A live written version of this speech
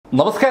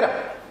നമസ്കാരം.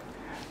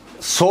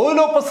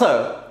 സോലോപ്പസ്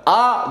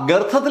ആ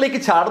ഗർത്തത്തിലേക്ക്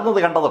ചാടുന്നത്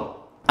കണ്ടതും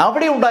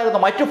അവിടെ ഉണ്ടായിരുന്ന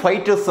മറ്റു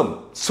ഫൈറ്റേഴ്സും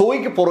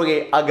സോയ്ക്ക് പുറകെ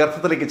ആ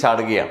ഗർത്തത്തിലേക്ക്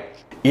ചാടുകയാണ്.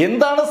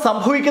 എന്താണ്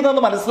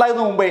സംഭവിക്കുന്നതെന്ന്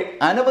മനസ്സിലായതിനു മുമ്പേ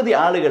അനവധി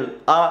ആളുകൾ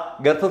ആ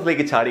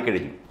ഗർത്തത്തിലേക്ക്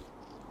ചാടിക്കഴിഞ്ഞു.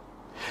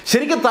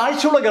 ശരിക്കും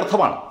താഴ്ചയുള്ള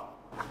ഗർത്തമാണ്.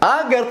 ആ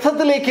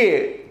ഗർത്തത്തിലേക്ക്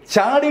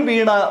ചാടി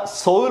വീണ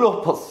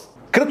സോലോപ്പസ്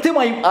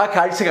കൃത്യമായും ആ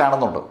കാഴ്ച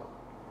കാണുന്നുണ്ട്.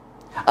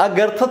 ആ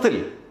ഗർത്തത്തിൽ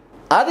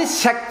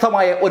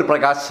അതിശക്തമായ ഒരു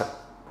പ്രകാശം,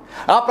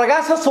 ആ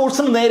പ്രകാശ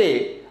സോഴ്സിന് നേരെ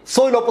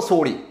സോലോപ്പസ്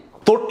ഓടി.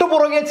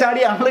 തൊട്ടുപുറകെ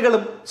ചാടിയ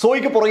ആളുകളും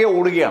സോയ്ക്ക് പുറകെ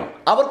ഓടുകയാണ്.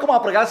 അവർക്കും ആ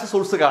പ്രകാശ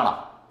സോഴ്സ് കാണാം.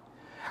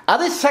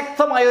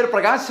 അതിശക്തമായ ഒരു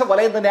പ്രകാശ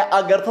വലയം തന്നെ ആ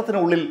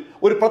ഗർത്തത്തിനുള്ളിൽ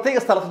ഒരു പ്രത്യേക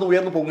സ്ഥലത്ത് നിന്ന്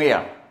ഉയർന്നു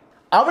പൊങ്ങുകയാണ്.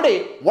 അവിടെ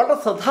വളരെ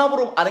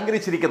ശ്രദ്ധാപൂർവം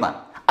അലങ്കരിച്ചിരിക്കുന്ന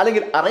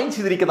അല്ലെങ്കിൽ അറേഞ്ച്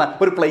ചെയ്തിരിക്കുന്ന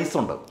ഒരു പ്ലേസ്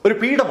ഉണ്ട്, ഒരു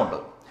പീഠമുണ്ട്.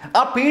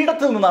 ആ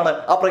പീഠത്തിൽ നിന്നാണ്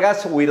ആ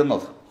പ്രകാശം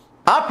ഉയരുന്നത്.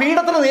 ആ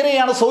പീഠത്തിന്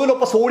നേരെയാണ്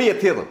സോലോപ്പസ് ഓടി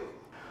എത്തിയത്.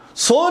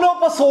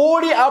 സോലോപ്പസ്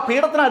ഓടി ആ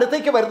പീഠത്തിന്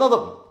അടുത്തേക്ക്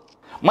വരുന്നതും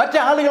മറ്റേ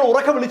ആളുകൾ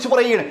ഉറക്കെ വിളിച്ചു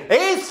പറയുകയാണ്,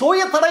 ഏയ്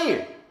സോയെ തടയേ.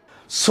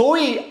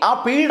 സോയി ആ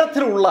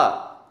പീഠത്തിലുള്ള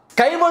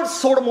സ്കൈവേർഡ്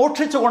സോഡ്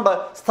മോഷ്ടിച്ചുകൊണ്ട്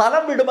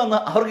സ്ഥലം വിടുമെന്ന്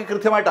അവർക്ക്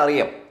കൃത്യമായിട്ട്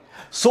അറിയാം.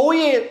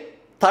 സോയിയെ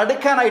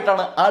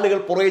തടുക്കാനായിട്ടാണ് ആളുകൾ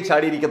പുറകെ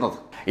ചാടിയിരിക്കുന്നത്.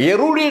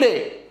 യെറൂഡിയുടെ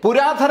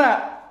പുരാതന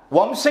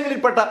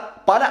വംശങ്ങളിൽപ്പെട്ട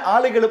പല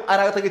ആളുകളും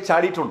അതിനകത്തേക്ക്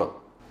ചാടിയിട്ടുണ്ട്.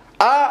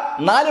 ആ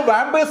 4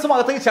 വാമ്പേഴ്സും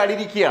അകത്തേക്ക്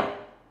ചാടിയിരിക്കുകയാണ്.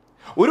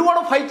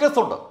 ഒരുപാട് ഫൈറ്റേഴ്സ്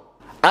ഉണ്ട്.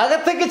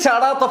 അകത്തേക്ക്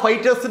ചാടാത്ത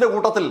ഫൈറ്റേഴ്സിന്റെ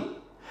കൂട്ടത്തിൽ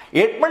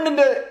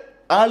എഡ്മണ്ടിന്റെ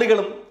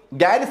ആളുകളും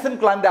ഗാരിസൺ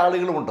ക്ലാന്റെ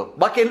ആളുകളുമുണ്ട്.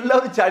 ബാക്കി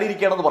എല്ലാവരും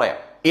ചാടിയിരിക്കുകയാണെന്ന് പറയാം.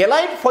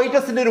 എലൈറ്റ്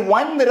ഫൈറ്റേഴ്സിന്റെ ഒരു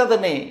വൻ നിര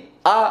തന്നെ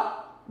ആ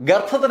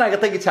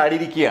ഗർത്തത്തിനകത്തേക്ക്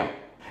ചാടിയിരിക്കുകയാണ്.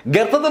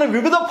 ഗർത്തത്തിന്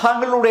വിവിധ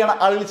ഭാഗങ്ങളിലൂടെയാണ്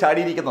ആളുകൾ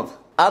ചാടിയിരിക്കുന്നത്.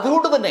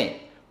 അതുകൊണ്ട് തന്നെ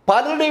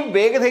പലരുടെയും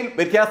വേഗതയിൽ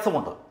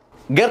വ്യത്യാസമുണ്ട്.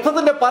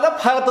 ഗർത്തത്തിന്റെ പല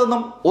ഭാഗത്തു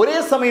നിന്നും ഒരേ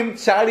സമയം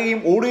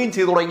ചാടുകയും ഓടുകയും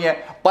ചെയ്തു തുടങ്ങിയ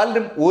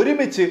പലരും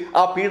ഒരുമിച്ച്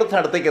ആ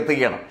പീഠത്തിനടുത്തേക്ക്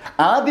എത്തുകയാണ്.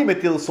 ആദ്യം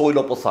എത്തിയത്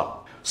സോയിലോപ്പസ് ആണ്.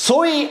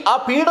 സോയി ആ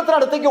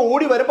പീഠത്തിനടുത്തേക്ക്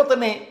ഓടി വരുമ്പോൾ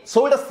തന്നെ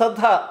സോയുടെ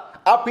ശ്രദ്ധ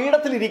ആ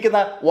പീഠത്തിലിരിക്കുന്ന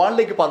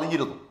വാളിലേക്ക്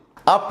പതിഞ്ഞിരുന്നു.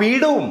 ആ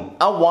പീഠവും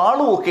ആ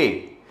വാളും ഒക്കെ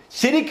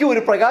ശരിക്കും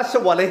ഒരു പ്രകാശ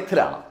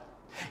വലയത്തിലാണ്.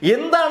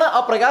 എന്താണ് ആ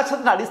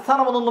പ്രകാശത്തിന്റെ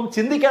അടിസ്ഥാനമെന്നൊന്നും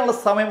ചിന്തിക്കാനുള്ള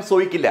സമയം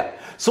സോയിക്കില്ല.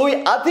 സോയി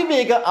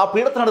അതിവേഗം ആ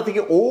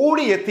പീഠത്തിനടുത്തേക്ക്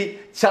ഓടിയെത്തി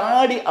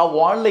ചാടി ആ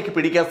വാളിലേക്ക്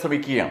പിടിക്കാൻ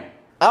ശ്രമിക്കുകയാണ്.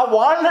 ആ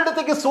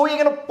വാളിനടുത്തേക്ക് സോയി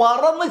ഇങ്ങനെ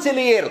പറന്ന്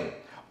ചെല്ലുകയായിരുന്നു.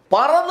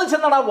 പറന്ന്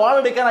ചെന്നാണ് ആ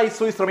വാളെടുക്കാനായി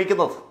സോയി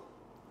ശ്രമിക്കുന്നത്.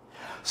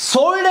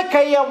 സോയുടെ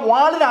കൈ ആ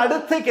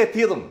വാളിനടുത്തേക്ക്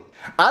എത്തിയതും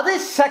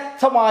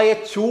അതിശക്തമായ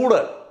ചൂട്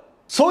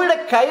സോയുടെ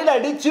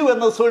കയ്യിലടിച്ചു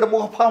എന്ന് സോയുടെ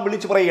മുഖഭാവം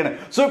വിളിച്ചു പറയുകയാണ്.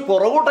 സോയി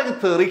പുറകോട്ടങ്ങ്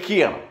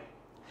തെറിക്കുകയാണ്.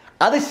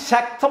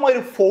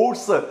 അതിശക്തമായൊരു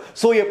ഫോഴ്സ്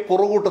സോയെ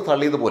പുറകോട്ട്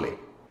തള്ളിയതുപോലെ.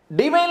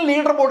 ഡിവൈൻ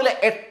ലീഡർ ബോർഡിലെ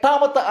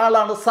 8ാമത്തെ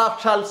ആളാണ്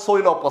സാക്ഷാൽ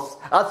സോയിലോപ്പസ്.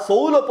 ആ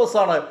സോയിലോപ്പസ്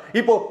ആണ്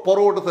ഇപ്പോൾ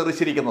പുറകോട്ട്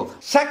തെറിച്ചിരിക്കുന്നത്.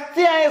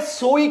 ശക്തിയായ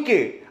സോയിക്ക്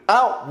ആ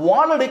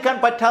വാളെടുക്കാൻ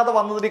പറ്റാതെ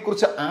വന്നതിനെ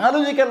കുറിച്ച്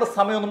ആലോചിക്കാനുള്ള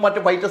സമയമൊന്നും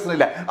മറ്റു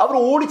ഫൈറ്റേഴ്സിനില്ല. അവർ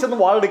ഓടിച്ചെന്ന്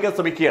വാളെടുക്കാൻ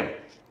ശ്രമിക്കുകയാണ്.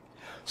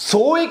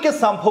 സോയിക്ക്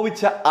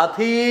സംഭവിച്ച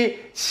അതേ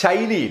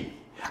ശൈലിയിൽ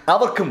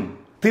അവർക്കും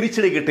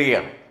തിരിച്ചടി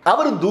കിട്ടുകയാണ്.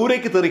 അവർ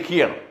ദൂരേക്ക്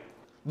തെറിക്കുകയാണ്.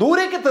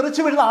 ദൂരേക്ക്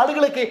തെറിച്ചു വീഴുന്ന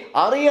ആളുകളൊക്കെ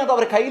അറിയാതെ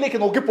അവർ കയ്യിലേക്ക്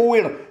നോക്കി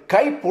പോവുകയാണ്.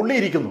 കൈ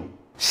പൊള്ളിയിരിക്കുന്നു.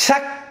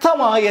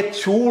 ശക്തമായ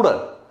ചൂട്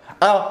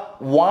ആ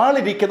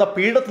വാളിരിക്കുന്ന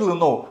പീഠത്തിൽ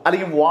നിന്നോ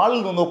അല്ലെങ്കിൽ വാളിൽ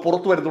നിന്നോ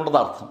പുറത്തു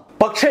വരുന്നുണ്ടെന്ന് അർത്ഥം.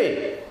 പക്ഷേ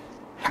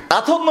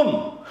അതൊന്നും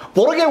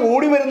പുറകെ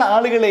ഓടി വരുന്ന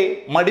ആളുകളെ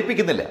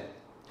മടിപ്പിക്കുന്നില്ല,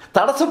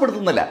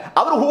 തടസ്സപ്പെടുത്തുന്നില്ല.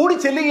 അവർ ഓടി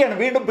ചെല്ലുകയാണ്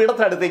വീണ്ടും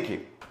പീഠത്തിനടുത്തേക്ക്.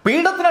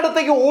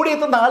 പീഠത്തിനടുത്തേക്ക്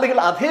ഓടിയെത്തുന്ന ആളുകൾ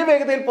അതേ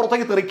വേഗതയിൽ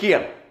പുറത്തേക്ക്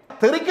തെറിക്കുകയാണ്.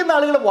 തെറിക്കുന്ന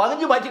ആളുകൾ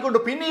വകഞ്ഞു മാറ്റിക്കൊണ്ട്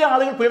പിന്നെ ഈ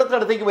ആളുകൾ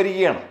പീഠത്തിനടുത്തേക്ക്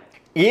വരികയാണ്.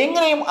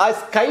 എങ്ങനെയും ആ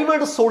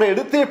സ്കൈവേർഡ് സോഡ്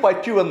എടുത്തേ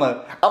പറ്റൂവെന്ന്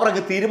അവർ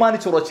അങ്ങ്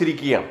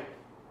തീരുമാനിച്ചുറച്ചിരിക്കുകയാണ്.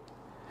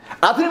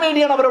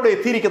 അതിനുവേണ്ടിയാണ് അവരവിടെ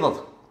എത്തിയിരിക്കുന്നത്.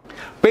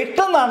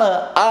 പെട്ടെന്നാണ്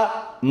ആ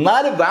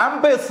 4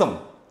 വാമ്പേഴ്സും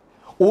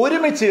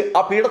ഒരുമിച്ച്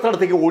ആ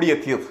പീഠത്തിനടുത്തേക്ക്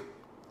ഓടിയെത്തിയത്.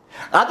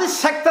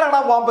 അതിശക്തരാണ്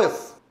ആ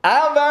വാമ്പേഴ്സ്. ആ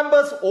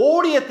വാമ്പേഴ്സ്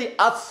ഓടിയെത്തി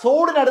ആ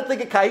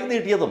സോഡിനടുത്തേക്ക് കൈ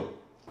നീട്ടിയതും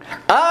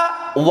ആ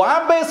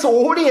വാമ്പേഴ്സ്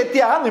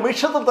ഓടിയെത്തിയ ആ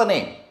നിമിഷത്തിൽ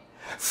തന്നെ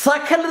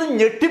സകലരും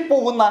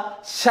ഞെട്ടിപ്പോകുന്ന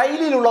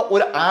ശൈലിയിലുള്ള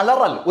ഒരു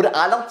അലറൽ, ഒരു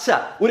അലർച്ച,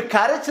 ഒരു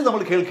കരച്ചിൽ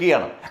നമ്മൾ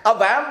കേൾക്കുകയാണ്. ആ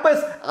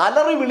വാമ്പേഴ്സ്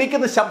അലറി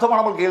വിളിക്കുന്ന ശബ്ദമാണ്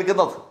നമ്മൾ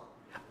കേൾക്കുന്നത്.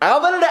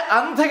 അവരുടെ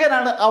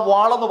അന്ധകനാണ് ആ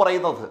വാളെന്ന്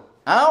പറയുന്നത്.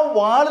 ആ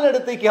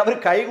വാളിനടുത്തേക്ക് അവർ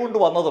കൈകൊണ്ട്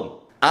വന്നതും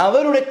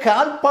അവരുടെ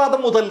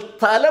കാൽപാദം മുതൽ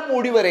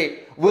തലമുടി വരെ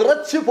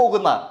വിറച്ചു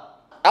പോകുന്ന,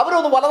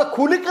 അവരൊന്ന് വളരെ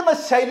കുലുക്കുന്ന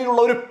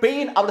ശൈലിയിലുള്ള ഒരു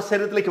പെയിൻ അവരുടെ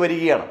ശരീരത്തിലേക്ക്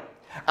വരികയാണ്.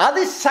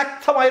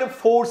 അതിശക്തമായൊരു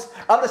ഫോഴ്സ്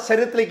അവരുടെ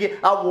ശരീരത്തിലേക്ക്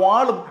ആ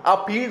വാളും ആ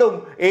പീഠവും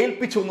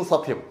ഏൽപ്പിച്ചു എന്ന്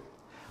സത്യം.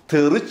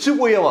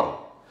 തെറിച്ചുപോയവർ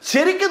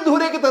ശരിക്കും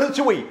ദൂരേക്ക്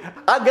തെറിച്ചുപോയി.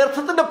 ആ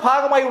ഗർത്തത്തിന്റെ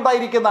ഭാഗമായി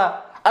ഉണ്ടായിരിക്കുന്ന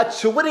ആ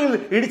ചുവരുകൾ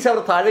ഇടിച്ചവർ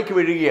താഴേക്ക്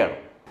വീഴുകയാണ്.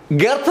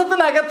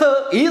 ഗർത്തത്തിനകത്ത്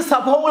ഈ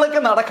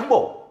സംഭവങ്ങളൊക്കെ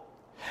നടക്കുമ്പോൾ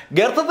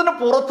ഗർത്തത്തിന്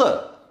പുറത്ത്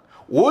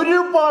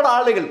ഒരുപാട്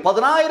ആളുകൾ,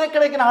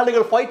 10,000-കണക്കിന്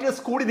ആളുകൾ,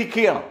 ഫൈറ്റേഴ്സ് കൂടി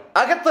നിൽക്കുകയാണ്.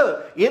 അകത്ത്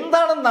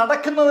എന്താണ്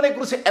നടക്കുന്നതിനെ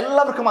കുറിച്ച്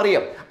എല്ലാവർക്കും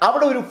അറിയാം.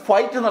 അവിടെ ഒരു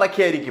ഫൈറ്റ്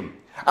നടക്കുകയായിരിക്കും.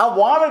 ആ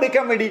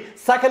വാളെടുക്കാൻ വേണ്ടി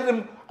സകലരും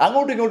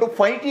അങ്ങോട്ടും ഇങ്ങോട്ടും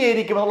ഫൈറ്റ്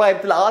ചെയ്യായിരിക്കും എന്നുള്ള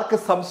കാര്യത്തിൽ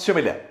ആർക്കും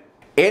സംശയമില്ല.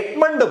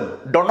 എഡ്മണ്ടും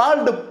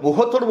ഡൊണാൾഡും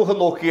മുഖത്തോട് മുഖം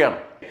നോക്കുകയാണ്.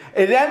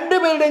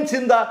 രണ്ടുപേരുടെയും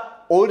ചിന്ത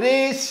ഒരേ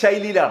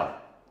ശൈലിയിലാണ്.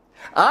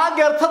 ആ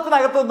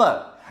ഗർത്തത്തിനകത്തുനിന്ന്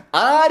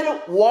ആര്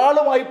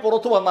വാളുമായി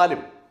പുറത്തു വന്നാലും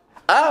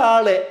ആ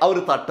ആളെ അവർ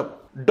തട്ടും.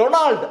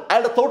 ഡൊണാൾഡ്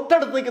അയാളുടെ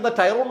തൊട്ടടുത്ത് നിൽക്കുന്ന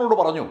ടൈറോണിനോട്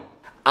പറഞ്ഞു,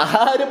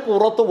 ആര്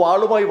പുറത്ത്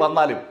വാളുമായി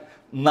വന്നാലും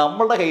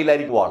നമ്മളുടെ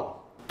കയ്യിലായിരിക്കും വാൾ.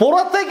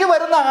 പുറത്തേക്ക്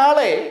വരുന്ന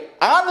ആളെ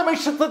ആ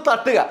നിമിഷത്തിൽ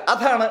തട്ടുക,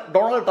 അതാണ്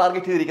ഡൊണാൾഡ്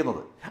ടാർഗറ്റ്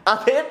ചെയ്തിരിക്കുന്നത്.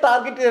 അതേ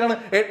ടാർഗറ്റിലാണ്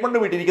എഡ്മണ്ട്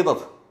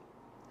വിട്ടിരിക്കുന്നത്.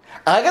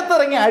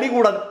 അകത്തിറങ്ങി അടി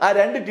കൂടാൻ ആ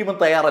രണ്ട് ടീമും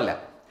തയ്യാറല്ല.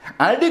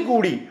 അടി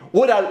കൂടി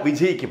ഒരാൾ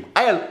വിജയിക്കും,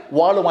 അയാൾ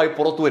വാളുമായി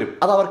പുറത്തു വരും,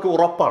 അത് അവർക്ക്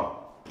ഉറപ്പാണ്.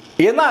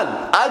 എന്നാൽ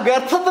ആ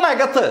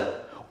ഗർത്തത്തിനകത്ത്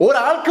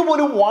ഒരാൾക്ക്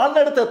പോലും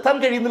വാളിനടുത്ത് എത്താൻ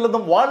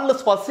കഴിയുന്നില്ലെന്നും വാളിൽ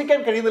സ്പർശിക്കാൻ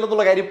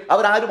കഴിയുന്നില്ലെന്നുള്ള കാര്യം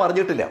അവരാരും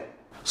അറിഞ്ഞിട്ടില്ല.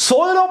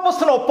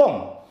 സോയിലോപ്പസിനൊപ്പം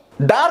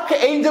ഡാർക്ക്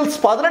ഏഞ്ചൽസ്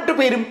 18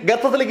 പേരും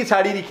ഗർത്തത്തിലേക്ക്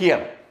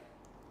ചാടിയിരിക്കുകയാണ്.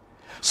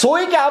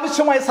 സോയിക്ക്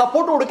ആവശ്യമായ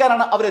സപ്പോർട്ട്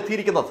കൊടുക്കാനാണ്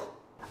അവരെത്തിയിരിക്കുന്നത്.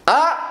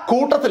 ആ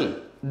കൂട്ടത്തിൽ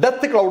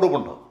ഡെത്ത്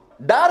ക്ലൗഡുമുണ്ട്.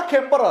 ഡാർക്ക്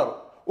എംപറർ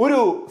ഒരു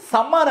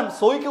സമ്മാനം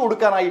സോയിക്ക്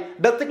കൊടുക്കാനായി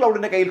ഡെത്ത്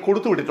ക്ലൗഡിന്റെ കയ്യിൽ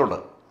കൊടുത്തുവിട്ടിട്ടുണ്ട്.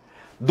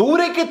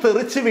 ദൂരേക്ക്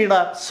തെറിച്ച് വീണ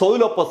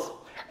സോയിലോപ്പസ്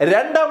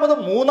രണ്ടാമതും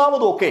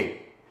മൂന്നാമതും ഒക്കെ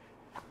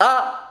ആ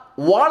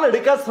വാൾ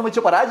എടുക്കാൻ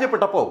ശ്രമിച്ച്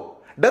പരാജയപ്പെട്ടപ്പോൾ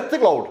ഡെത്ത്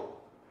ക്ലൗഡ്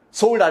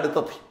സോയിയുടെ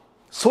അടുത്തെത്തി.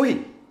 സോയി,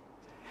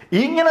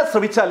 ഇങ്ങനെ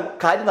ശ്രമിച്ചാൽ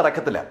കാര്യം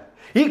നടക്കത്തില്ല,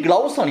 ഈ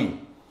ഗ്ലൗസ് അണിയും.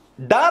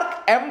 ഡാർക്ക്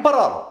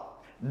എംപറർ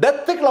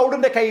ഡെത്ത്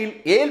ക്ലൗഡിന്റെ കയ്യിൽ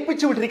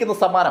ഏൽപ്പിച്ചു വിട്ടിരിക്കുന്ന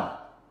സമ്മാനം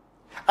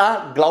ആ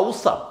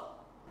ഗ്ലൗസാണ്.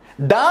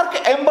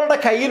 ഡാർക്ക് എംപറുടെ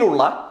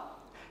കയ്യിലുള്ള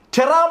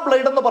ടെറാ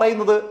ബ്ലേഡ് എന്ന്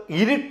പറയുന്നത്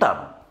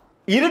ഇരുട്ടാണ്.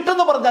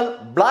 ഇരുട്ടെന്ന് പറഞ്ഞാൽ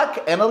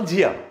ബ്ലാക്ക്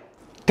എനർജിയാണ്.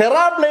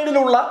 ടെറാ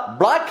ബ്ലേഡിലുള്ള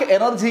ബ്ലാക്ക്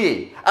എനർജിയെ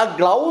ആ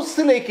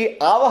ഗ്ലൗസിലേക്ക്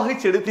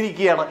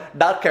ആവാഹിച്ചെടുത്തിരിക്കുകയാണ്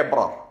ഡാർക്ക്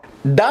എംപറർ.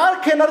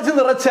 ഡാർക്ക് എനർജി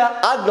നിറച്ച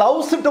ആ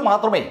ഗ്ലൗസ് ഇട്ട്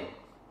മാത്രമേ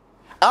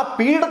ആ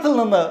പീഠത്തിൽ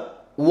നിന്ന്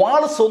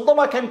വാൾ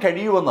സ്വന്തമാക്കാൻ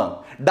കഴിയുമെന്ന്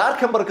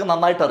ഡാർക്ക് എംപറർക്ക്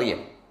നന്നായിട്ട്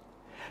അറിയാം.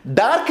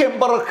 ഡാർക്ക്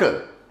എംപറർക്ക്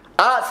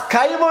ആ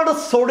സ്കൈവേർഡ്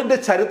സോഡിന്റെ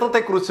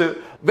ചരിത്രത്തെക്കുറിച്ച്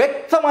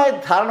വ്യക്തമായ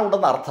ധാരണ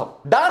ഉണ്ടെന്ന് അർത്ഥം.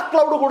 ഡാർക്ക്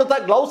ക്ലൗഡ് കൊടുത്ത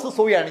ഗ്ലൗസ്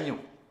സോയി അണിഞ്ഞു.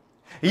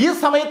 ഈ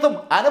സമയത്തും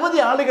അനവധി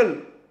ആളുകൾ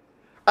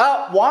ആ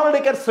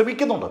വാളെടുക്കാൻ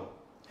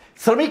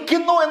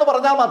ശ്രമിക്കുന്നു എന്ന്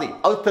പറഞ്ഞാൽ മതി,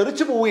 അത്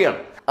തെറിച്ചു പോവുകയാണ്.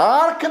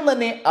 ആർക്കും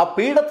തന്നെ ആ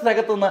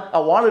പീഠത്തിനകത്ത് നിന്ന് ആ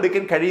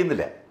വാളെടുക്കാൻ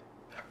കഴിയുന്നില്ല.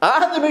 ആ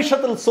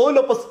നിമിഷത്തിൽ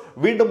സോയിലോപ്പസ്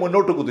വീണ്ടും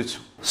മുന്നോട്ട് കുതിച്ചു.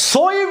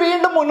 സോയി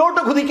വീണ്ടും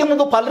മുന്നോട്ട്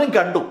കുതിക്കുന്നത് പലരും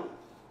കണ്ടു.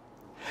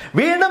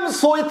 വീണ്ടും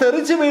സോയി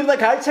തെറിച്ചു വീഴുന്ന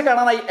കാഴ്ച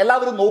കാണാനായി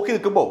എല്ലാവരും നോക്കി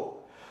നിൽക്കുമ്പോൾ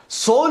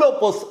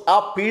സോയിലോപ്പസ് ആ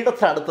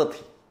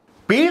പീഠത്തിനടുത്തെത്തി.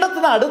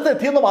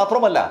 പീഠത്തിനടുത്തെത്തിയെന്ന്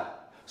മാത്രമല്ല,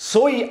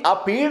 സോയി ആ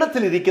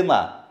പീഠത്തിലിരിക്കുന്ന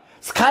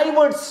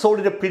സ്കൈവേർഡ്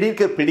സോഡിന്റെ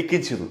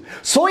പിടിക്കുകയും ചെയ്തു.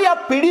 സോയി ആ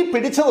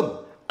പിടിച്ചതും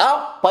ആ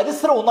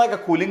പരിസരം ഒന്നാകെ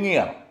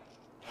കുലുങ്ങുകയാണ്.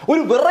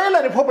 ഒരു വിറയൽ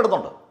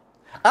അനുഭവപ്പെടുന്നുണ്ട്.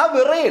 ആ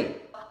വിറയൽ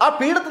ആ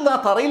പീഠത്തിൽ ആ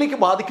തറയിലേക്ക്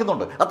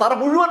ബാധിക്കുന്നുണ്ട്. ആ തറ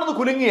മുഴുവൻ ഒന്ന്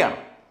കുലുങ്ങുകയാണ്.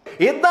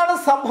 എന്താണ്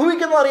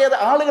സംഭവിക്കുന്നത് അറിയാതെ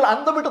ആളുകൾ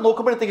അന്തം വിട്ട്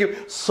നോക്കുമ്പോഴത്തേക്കും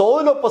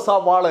സോയിലോപ്പസ് ആ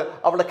വാള്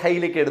അവളുടെ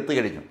കയ്യിലേക്ക് എടുത്തു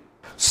കഴിഞ്ഞു.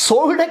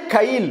 സോയുടെ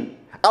കയ്യിൽ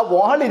ആ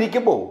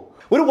വാളിരിക്കുമ്പോൾ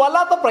ഒരു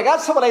വല്ലാത്ത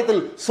പ്രകാശ വലയത്തിൽ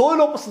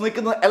സോയിലോപ്പസ്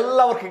നിൽക്കുന്നത്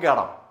എല്ലാവർക്കും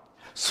കാണാം.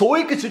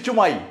 സോയ്ക്ക്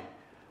ചുറ്റുമായി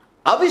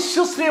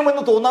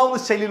അവിശ്വസനീയമെന്ന് തോന്നാവുന്ന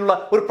ശൈലിയിലുള്ള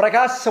ഒരു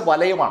പ്രകാശ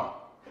വലയമാണ്.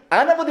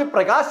 അനവധി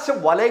പ്രകാശ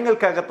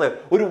വലയങ്ങൾക്കകത്ത്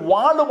ഒരു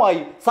വാളുമായി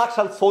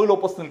സാക്ഷാൽ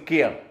സോയിലോപ്പസ്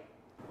നിൽക്കുകയാണ്.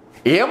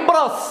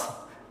 Embrace,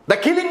 the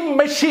killing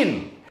machine,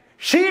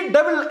 she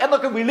devil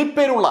എന്നൊക്കെ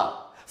വിളിപ്പേരുള്ള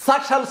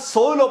സാക്ഷാൽ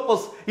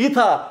സോയിലോപ്പസ്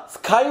ഇതാ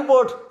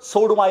സ്കൈവേർഡ്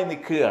സോഡുമായി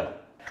നിൽക്കുകയാണ്.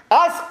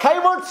 ആ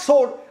സ്കൈവേർഡ്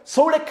സോഡ്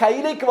സോയുടെ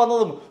കയ്യിലേക്ക്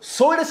വന്നതും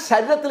സോയുടെ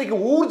ശരീരത്തിലേക്ക്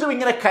ഊർജ്ജം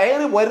ഇങ്ങനെ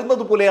കയറി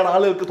വരുന്നത് പോലെയാണ്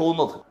ആളുകൾക്ക്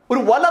തോന്നുന്നത്. ഒരു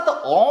വല്ലാത്ത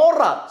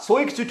ഓറ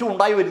സോയ്ക്ക് ചുറ്റും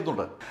ഉണ്ടായി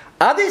വരുന്നുണ്ട്.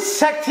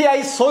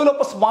 അതിശക്തിയായി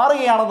സോയിലോപ്പസ്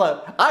മാറുകയാണെന്ന്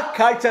ആ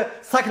കാഴ്ച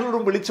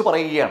സകലരോടും വിളിച്ചു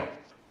പറയുകയാണ്.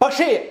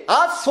 പക്ഷേ ആ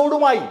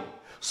സോഡുമായി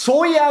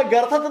സോയി ആ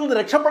ഗർത്തത്തിൽ നിന്ന്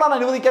രക്ഷപ്പെടാൻ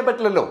അനുവദിക്കാൻ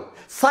പറ്റില്ലല്ലോ.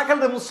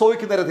 സകലരും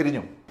സോയ്ക്ക് നേരെ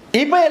തിരിഞ്ഞു.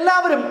 ഇപ്പൊ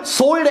എല്ലാവരും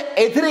സോയുടെ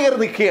എതിരേറി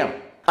നിൽക്കുകയാണ്.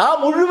 ആ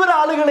മുഴുവൻ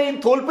ആളുകളെയും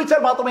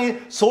തോൽപ്പിച്ചാൽ മാത്രമേ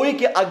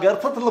സോയിക്ക് ആ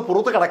ഗർത്തത്തിൽ നിന്ന്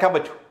പുറത്ത് കടക്കാൻ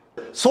പറ്റൂ.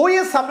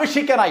 സോയെ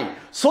സംരക്ഷിക്കാനായി,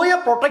 സോയെ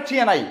പ്രൊട്ടക്ട്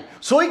ചെയ്യാനായി,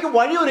 സോയ്ക്ക്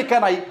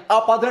വഴിയൊരുക്കാനായി ആ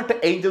 18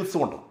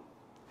 ഏഞ്ചൽസും ഉണ്ട്.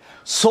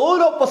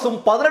 സോയിലോപ്പസും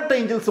 18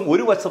 ഏഞ്ചൽസും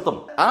ഒരു വശത്തും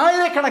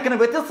ആയിരക്കണക്കിന്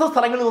വ്യത്യസ്ത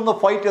സ്ഥലങ്ങളിൽ നിന്ന്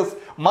ഫൈറ്റേഴ്സ്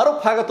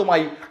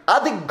മറുഭാഗത്തുമായി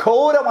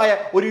അതിഘോരമായ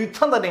ഒരു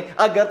യുദ്ധം തന്നെ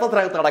ആ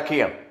ഗർത്തത്തിനകത്ത്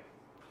നടക്കുകയാണ്.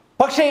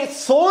 പക്ഷേ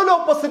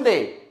സോയിലോപ്പസിന്റെ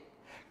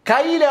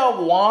കയ്യിലെ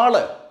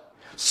വാള്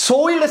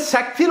സോയുടെ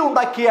ശക്തിയിൽ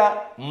ഉണ്ടാക്കിയ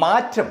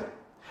മാറ്റം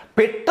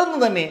പെട്ടെന്ന്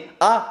തന്നെ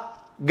ആ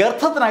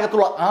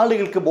ഗർത്തത്തിനകത്തുള്ള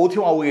ആളുകൾക്ക്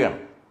ബോധ്യമാവുകയാണ്.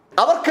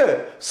 അവർക്ക്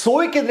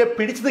സോയ്ക്കെതിരെ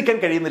പിടിച്ചു നിൽക്കാൻ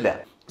കഴിയുന്നില്ല.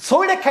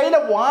 സോയുടെ കയ്യിലെ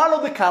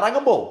വാളൊന്ന്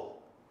കറങ്ങുമ്പോൾ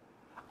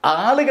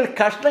ആളുകൾ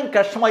കഷ്ണം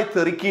കഷ്ണമായി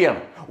തെറിക്കുകയാണ്.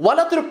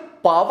 വല്ലാത്തൊരു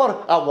പവർ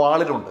ആ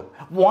വാളിലുണ്ട്.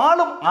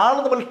 വാളും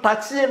ആളും തമ്മിൽ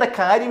ടച്ച് ചെയ്യേണ്ട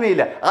കാര്യമേ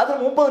ഇല്ല. അതിനു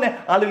മുമ്പ് തന്നെ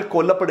ആളുകൾ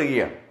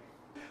കൊല്ലപ്പെടുകയാണ്.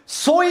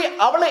 സോയി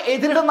അവളെ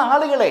എതിരിടുന്ന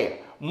ആളുകളെ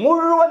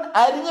മുഴുവൻ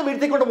അരിഞ്ഞു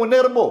വീഴ്ത്തിക്കൊണ്ട്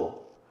മുന്നേറുമ്പോൾ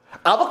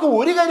അവർക്ക്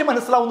ഒരു കാര്യം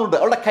മനസ്സിലാവുന്നുണ്ട്,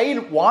 അവളുടെ കയ്യിൽ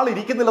വാൾ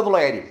ഇരിക്കുന്നില്ല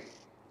എന്നുള്ള കാര്യം.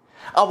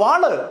 ആ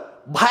വാള്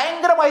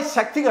ഭയങ്കരമായി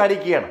ശക്തി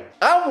കാണിക്കുകയാണ്.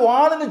 ആ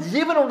വാളിന്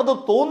ജീവനുണ്ടെന്ന്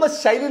തോന്നുന്ന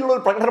ശൈലിയിലുള്ള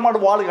ഒരു പ്രകടനമാണ്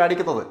വാള്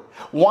കാണിക്കുന്നത്.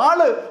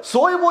 വാള്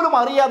സോയ് പോലും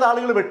അറിയാതെ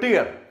ആളുകൾ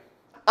വെട്ടുകയാണ്.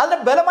 അതിനെ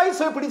ബലമായി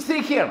സോയ്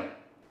പിടിച്ചിരിക്കുകയാണ്.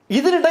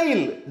 ഇതിനിടയിൽ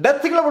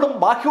ഡെത്ത് ക്ലൗഡും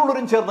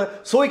ബാക്കിയുള്ളവരും ചേർന്ന്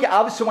സോയ്ക്ക്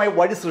ആവശ്യമായ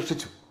വഴി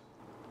സൃഷ്ടിച്ചു.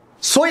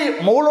 സോയ്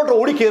മുകളിലോട്ട്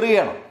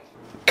ഓടിക്കേറുകയാണ്.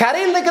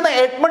 കരയിൽ നിൽക്കുന്ന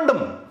എഡ്മണ്ടും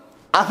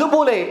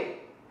അതുപോലെ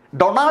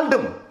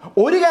ഡൊണാൾഡും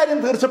ഒരു കാര്യം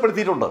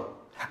തീർച്ചപ്പെടുത്തിയിട്ടുണ്ട്.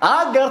 ആ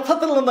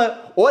ഗർത്തത്തിൽ നിന്ന്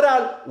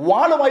ഒരാൾ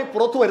വാളുമായി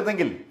പുറത്തു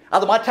വരുന്നെങ്കിൽ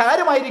അത്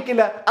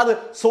മറ്റാരുമായിരിക്കില്ല, അത്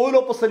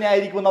സോയിലോപ്പസ് തന്നെ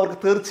ആയിരിക്കുമെന്ന് അവർക്ക്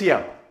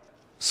തീർച്ചയാണ്.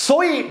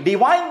 സോയി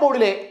ഡിവൈൻ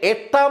ബോർഡിലെ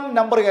 8ാം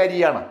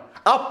നമ്പറുകാരിയാണ്.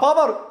 ആ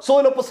പവർ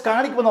സോലോപ്പസ്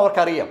കാണിക്കുമെന്ന്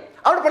അവർക്കറിയാം.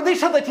 അവിടെ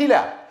പ്രതീക്ഷ തെറ്റിയില്ല.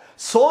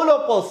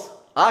 സോലോപ്പസ്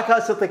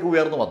ആകാശത്തേക്ക്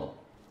ഉയർന്നു വന്നു.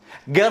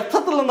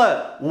 ഗർത്തത്തിൽ നിന്ന്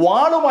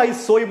വാളുമായി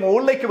സോയ്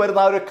മുകളിലേക്ക് വരുന്ന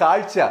ആ ഒരു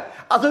കാഴ്ച,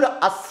 അതൊരു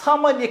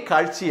അസാമാന്യ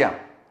കാഴ്ചയാണ്.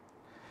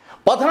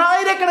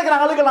 10,000-കണക്കിന്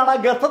ആളുകളാണ് ആ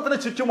ഗർത്തത്തിന്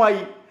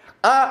ചുറ്റുമായി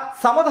ആ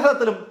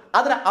സമതലത്തിലും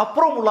അതിന്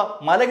അപ്പുറമുള്ള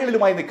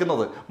മലകളിലുമായി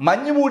നിൽക്കുന്നത്.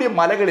 മഞ്ഞുമൂടിയ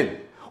മലകളിൽ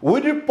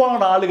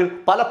ഒരുപാട് ആളുകൾ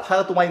പല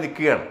ഭാഗത്തുമായി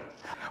നിൽക്കുകയാണ്.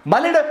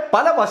 മലയുടെ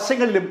പല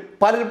വശങ്ങളിലും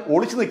പലരും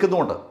ഒളിച്ചു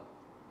നിൽക്കുന്നുമുണ്ട്.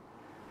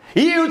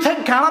 ഈ യുദ്ധം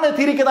കാണാൻ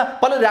എത്തിയിരിക്കുന്ന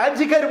പല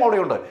രാജ്യക്കാരും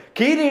അവിടെയുണ്ട്.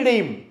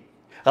 കീരിയുടെയും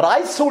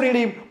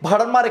റായ്സോണിയുടെയും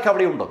ഭടന്മാരൊക്കെ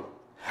അവിടെയുണ്ട്.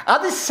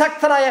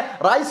 അതിശക്തരായ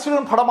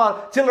റായ്സോണിയൻ ഭടന്മാർ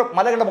ചിലർ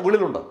മലകളുടെ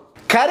മുകളിലുണ്ട്.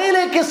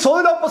 കരയിലേക്ക്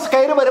സോലോപ്പസ്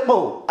കയറി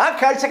വരുമ്പോൾ ആ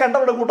കാഴ്ച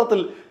കണ്ടവരുടെ കൂട്ടത്തിൽ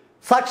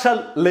സാക്ഷാൽ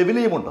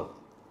ലെവിലിയുമുണ്ട്.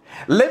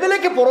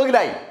 ലെവിലേക്ക്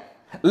പുറകിലായി,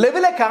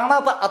 ലെവിലെ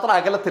കാണാത്ത അത്ര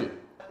അകലത്തിൽ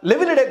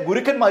ലെവിലിയുടെ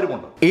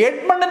ഗുരുക്കന്മാരുമുണ്ട്.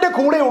 എഡ്മണ്ടിന്റെ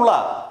കൂടെയുള്ള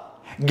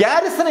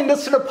ഗാരിസൺ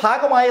ഇൻഡസ്ട്രിയുടെ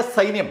ഭാഗമായ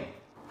സൈന്യം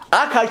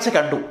ആ കാഴ്ച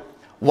കണ്ടു.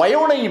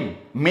 വയോണയും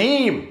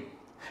മേയും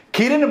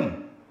കിരനും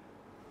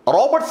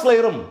റോബർട്ട്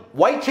സ്ലെയറും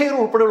വൈറ്റ് ഹെയറും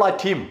ഉൾപ്പെടെയുള്ള ആ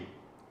ടീം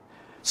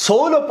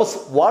സോലോപ്പസ്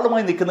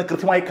വാളുമായി നിൽക്കുന്ന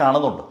കൃത്യമായി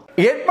കാണുന്നുണ്ട്.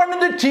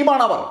 എഡ്മണ്ടിന്റെ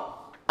ടീമാണ് അവർ.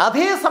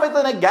 അതേ സമയത്ത്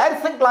തന്നെ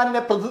ഗാരിസൺ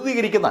ക്ലാനിനെ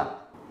പ്രതിനിധീകരിക്കുന്ന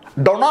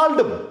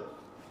ഡൊണാൾഡും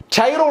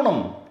ചൈറോണും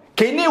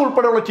കെന്നി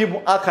ഉൾപ്പെടെയുള്ള ടീം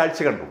ആ കാഴ്ച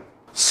കണ്ടു.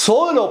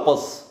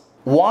 സോലോപ്പസ്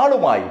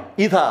വാളുമായി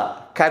ഇതാ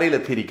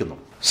കരയിലെത്തിയിരിക്കുന്നു.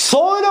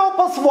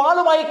 സോലോപ്പസ്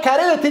വാളുമായി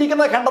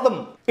കരയിലെത്തിയിരിക്കുന്നത് കണ്ടതും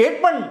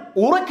എഡ്മണ്ട്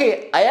ഉറക്കെ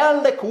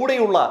അയാളുടെ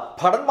കൂടെയുള്ള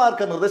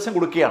ഭടന്മാർക്ക് നിർദ്ദേശം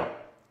കൊടുക്കുകയാണ്.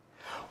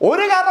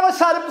 ഒരു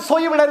കാരണവശാലും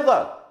സോയി വിടരുത്.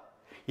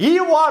 ഈ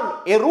വാൾ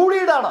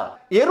എറൂഡിയുടെയാണ്.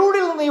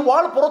 എറൂഡിയിൽ നിന്ന് ഈ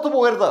വാൾ പുറത്തു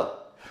പോകരുത്.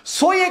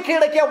 സോയെ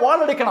കീഴടക്കിയ വാൾ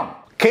എടുക്കണം.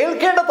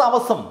 കേൾക്കേണ്ട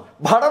താമസം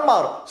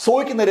ഭടന്മാർ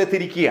സോയ്ക്ക് നേരെ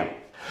തിരിക്കുകയാണ്.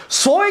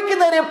 സോയ്ക്ക്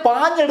നേരെ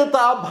പാഞ്ഞെടുത്ത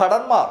ആ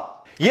ഭടന്മാർ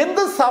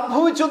എന്ത്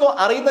സംഭവിച്ചു എന്ന്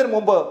അറിയുന്നതിന്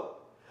മുമ്പ്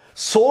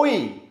സോയി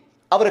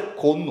അവരെ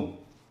കൊന്നു.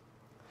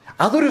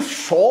 അതൊരു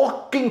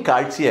ഷോക്കിംഗ്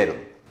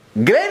കാഴ്ചയായിരുന്നു.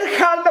 ഗ്രേറ്റ്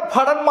ഹാളിന്റെ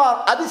ഭടന്മാർ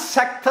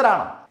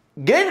അതിശക്തരാണ്.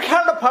 ഗ്രേറ്റ്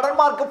ഹാളിന്റെ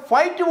ഭടന്മാർക്ക്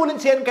ഫൈറ്റ് പോലും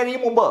ചെയ്യാൻ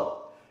കഴിയും മുമ്പ്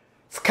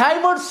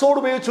സ്കൈവേർഡ് സോഡ്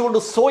ഉപയോഗിച്ചുകൊണ്ട്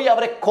സോയി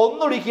അവരെ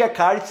കൊന്നൊടുക്കിയ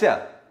കാഴ്ച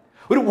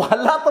ഒരു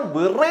വല്ലാത്ത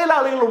വിറയൽ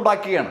ആളുകൾ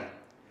ഉണ്ടാക്കുകയാണ്.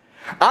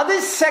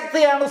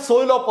 അതിശക്തിയാണ്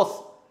സോലോപ്പസ്.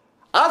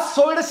 ആ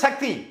സോയുടെ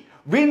ശക്തി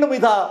വീണ്ടും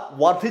ഇതാ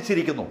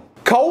വർദ്ധിച്ചിരിക്കുന്നു.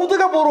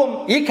 കൗതുകപൂർവ്വം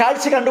ഈ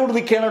കാഴ്ച കണ്ടുകൊണ്ട്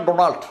നിൽക്കുകയാണ്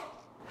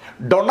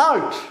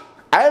ഡൊണാൾഡ്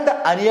അയാളുടെ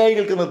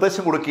അനുയായികൾക്ക്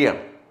നിർദ്ദേശം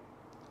കൊടുക്കുകയാണ്.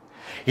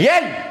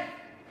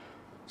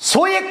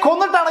 സോയെ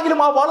കൊന്നിട്ടാണെങ്കിലും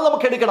ആ വാൾ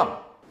നമുക്ക് എടുക്കണം.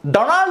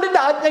 ഡൊണാൾഡിന്റെ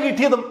ആജ്ഞ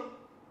കിട്ടിയതും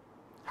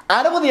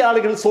അനവധി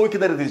ആളുകൾ സോയ്ക്ക്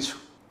നേരെ തിരിച്ചു.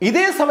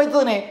 ഇതേ സമയത്ത്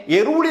തന്നെ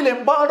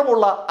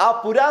എറൂഡിലെമ്പാടുമുള്ള ആ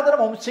പുരാതന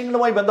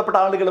വംശങ്ങളുമായി ബന്ധപ്പെട്ട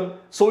ആളുകളും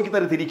സോയ്ക്ക്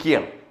നേരെ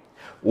തിരിക്കുകയാണ്.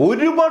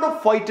 ഒരുപാട്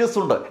ഫൈറ്റേഴ്സ്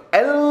ഉണ്ട്.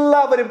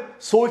 എല്ലാവരും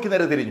സോയ്ക്ക്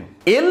നേരെ തിരിഞ്ഞു.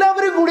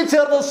 എല്ലാവരും കൂടി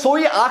ചേർന്ന്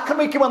സോയി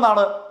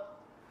ആക്രമിക്കുമെന്നാണ്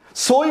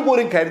സോയി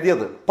പോലും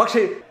കരുതിയത്.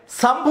 പക്ഷേ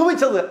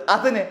സംഭവിച്ചത്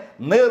അതിന്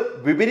നേർ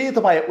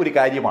വിപരീതമായ ഒരു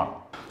കാര്യമാണ്.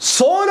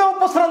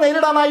 സോലോപ്പസിനെ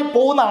നേരിടാനായി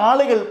പോകുന്ന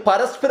ആളുകൾ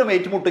പരസ്പരം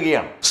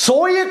ഏറ്റുമുട്ടുകയാണ്.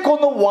 സോയെ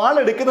കൊന്ന്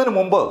വാളെടുക്കുന്നതിന്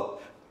മുമ്പ്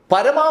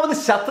പരമാവധി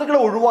ശത്രുക്കളെ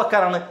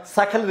ഒഴിവാക്കാനാണ്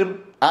സകലരും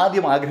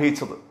ആദ്യം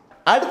ആഗ്രഹിച്ചത്.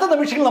 അടുത്ത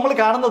നിമിഷങ്ങൾ നമ്മൾ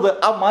കാണുന്നത്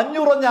ആ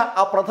മഞ്ഞുറഞ്ഞ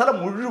ആ പ്രതലം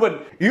മുഴുവൻ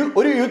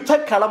ഒരു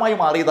യുദ്ധക്കളമായി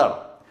മാറിയതാണ്.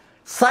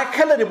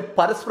 സകലരും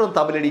പരസ്പരം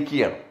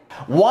തമ്മിലടിക്കുകയാണ്.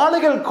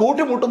 വാളുകൾ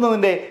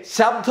കൂട്ടിമുട്ടുന്നതിന്റെ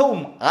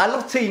ശബ്ദവും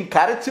അലർച്ചയും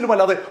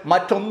കരച്ചിലുമല്ലാതെ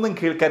മറ്റൊന്നും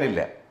കേൾക്കാനില്ല.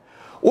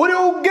 ഒരു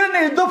ഉഗ്രൻ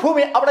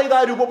യുദ്ധഭൂമി അവിടെ ഇതാ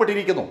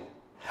രൂപപ്പെട്ടിരിക്കുന്നു.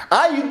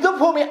 ആ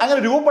യുദ്ധഭൂമി അങ്ങനെ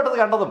രൂപപ്പെട്ടത്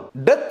കണ്ടതും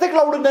ഡെത്ത്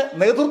ക്ലൗഡിന്റെ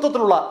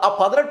നേതൃത്വത്തിലുള്ള ആ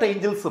 18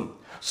 ഏഞ്ചൽസും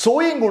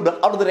സോയും കൊണ്ട്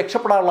അവിടുന്ന്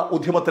രക്ഷപ്പെടാനുള്ള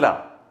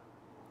ഉദ്യമത്തിലാണ്.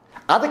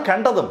 അത്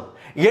കണ്ടതും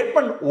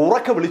എഡ്മണ്ട്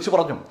ഉറക്കെ വിളിച്ചു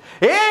പറഞ്ഞു,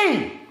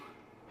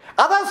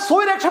 അതാ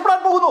സോയ് രക്ഷപ്പെടാൻ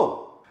പോകുന്നു.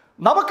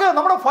 നമുക്ക്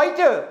നമ്മുടെ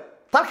ഫൈറ്റ്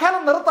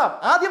തൽക്കാലം നിർത്താം.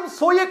 ആദ്യം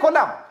സോയെ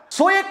കൊല്ലാം.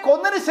 സോയെ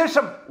കൊന്നതിന്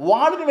ശേഷം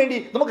വാളിന് വേണ്ടി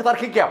നമുക്ക്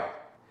തർക്കിക്കാം.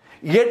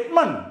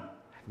 Edmund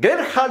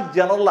great heart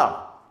ജനറലാണ്.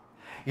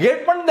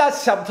 എഡ്മണ്ടിന്റെ ആ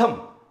ശബ്ദം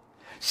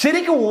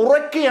ശരിക്കും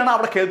ഉറക്കെയാണ്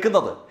അവിടെ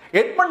കേൾക്കുന്നത്.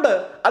 എഡ്മണ്ട്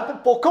അല്പം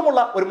പൊക്കമുള്ള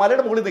ഒരു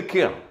മലയുടെ മുകളിൽ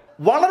നിൽക്കുകയാണ്.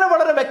 വളരെ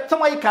വളരെ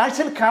വ്യക്തമായി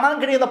കാഴ്ചയിൽ കാണാൻ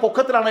കഴിയുന്ന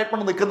പൊക്കത്തിലാണ്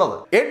എഡ്മണ്ട് നിൽക്കുന്നത്.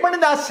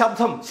 എഡ്മണ്ടിന്റെ ആ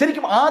ശബ്ദം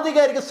ശരിക്കും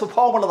ആധികാരിക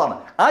സ്വഭാവമുള്ളതാണ്.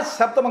 ആ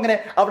ശബ്ദം അങ്ങനെ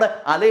അവിടെ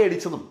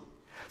അലയടിച്ചതും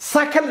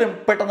സകലരും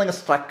പെട്ടെന്ന്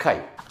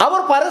സ്ട്രക്കായി.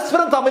 അവർ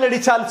പരസ്പരം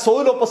തമ്മിലടിച്ചാൽ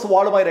സോലോപ്പസ്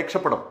വാളുമായി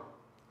രക്ഷപ്പെടും.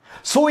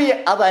 സോയിയെ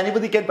അത്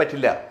അനുവദിക്കാൻ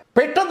പറ്റില്ല.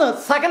 പെട്ടെന്ന്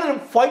സകലരും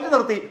ഫൈറ്റ്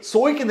നിർത്തി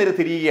സോയ്ക്ക് നേരെ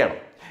തിരിയുകയാണ്.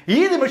 ഈ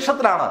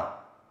നിമിഷത്തിലാണ്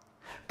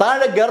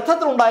താഴെ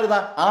ഗർത്തത്തിലുണ്ടായിരുന്ന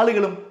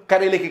ആളുകളും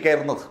കരയിലേക്ക്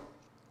കയറുന്നത്.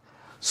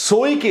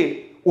 സോയ്ക്ക്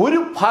ഒരു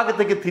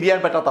ഭാഗത്തേക്ക് തിരിയാൻ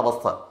പറ്റാത്ത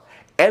അവസ്ഥ.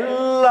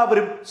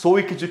 എല്ലാവരും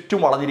സോയ്ക്ക് ചുറ്റും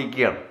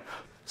വളഞ്ഞിരിക്കുകയാണ്.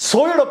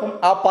 സോയോടൊപ്പം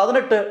ആ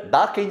 18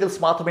 ഡാർക്ക് ഏഞ്ചൽസ്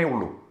മാത്രമേ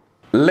ഉള്ളൂ.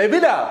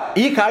 ലെവില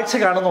ഈ കാഴ്ച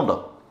കാണുന്നുണ്ട്.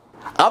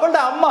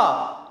 അവളുടെ അമ്മ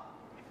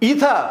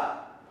ഇതാ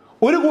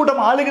ഒരു കൂട്ടം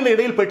ആളുകളുടെ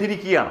ഇടയിൽ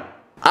പെട്ടിരിക്കുകയാണ്.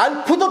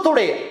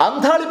 അത്ഭുതത്തോടെ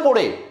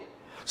അന്താളിപ്പോടെ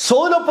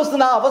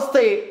സോലോപ്പസിന്റെ ആ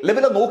അവസ്ഥയെ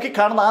ലെവില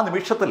നോക്കിക്കാണുന്ന ആ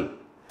നിമിഷത്തിൽ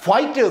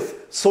ഫൈറ്റേഴ്സ്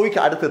സോയ്ക്ക്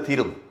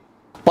അടുത്തെത്തിയിരുന്നു.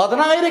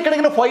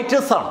 10,000-കണക്കിന്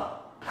ഫൈറ്റേഴ്സാണ്.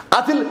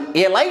 അതിൽ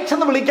എലൈറ്റ്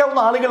എന്ന് വിളിക്കാവുന്ന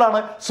ആളുകളാണ്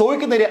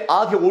സോയ്ക്ക് നേരെ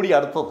ആദ്യം ഓടി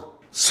അടുത്തത്.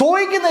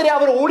 സോയ്ക്ക് നേരെ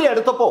അവർ ഓടി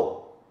അടുത്തപ്പോ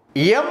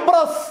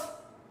എംബ്രസ്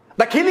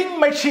ദ കില്ലിംഗ്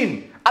മെഷീൻ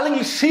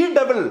അല്ലെങ്കിൽ ഷീ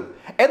ഡെവിൾ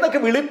എന്നൊക്കെ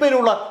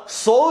വിളിപ്പേരുള്ള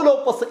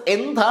സോയിലോപ്പസ്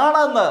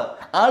എന്താണെന്ന്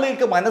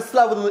ആളുകൾക്ക്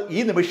മനസ്സിലാവുന്നത്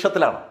ഈ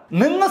നിമിഷത്തിലാണ്.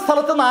 നിന്ന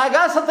സ്ഥലത്ത് നിന്ന്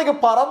ആകാശത്തേക്ക്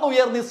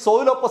പറന്നുയർന്ന് ഈ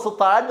സോയിലോപ്പസ്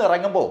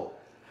താഴ്ന്നിറങ്ങുമ്പോൾ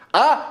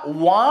ആ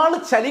വാള്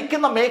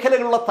ചലിക്കുന്ന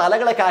മേഖലകളുള്ള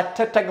തലകളൊക്കെ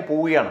അറ്റങ്ങ്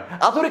പോവുകയാണ്.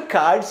 അതൊരു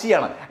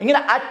കാഴ്ചയാണ്.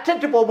 ഇങ്ങനെ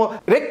അറ്ററ്റ് പോകുമ്പോൾ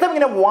രക്തം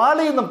ഇങ്ങനെ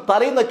വാളിൽ നിന്നും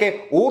തലയിൽ നിന്നൊക്കെ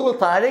ഊർന്ന്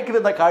താഴേക്ക്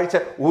വരുന്ന കാഴ്ച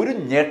ഒരു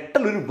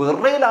ഞെട്ടൽ, ഒരു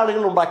വിറയൽ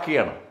ആളുകൾ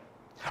ഉണ്ടാക്കുകയാണ്.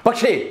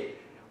 പക്ഷേ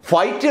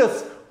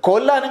ഫൈറ്റേഴ്സ്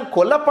കൊല്ലാനും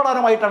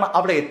കൊല്ലപ്പെടാനുമായിട്ടാണ്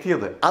അവിടെ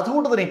എത്തിയത്.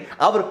 അതുകൊണ്ട് തന്നെ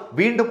അവർ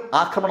വീണ്ടും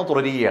ആക്രമണം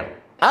തുടരുകയാണ്.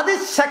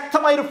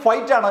 അതിശക്തമായൊരു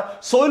ഫൈറ്റാണ്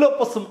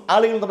സോയിലോപ്പസും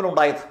ആളുകളും തമ്മിൽ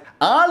ഉണ്ടായത്.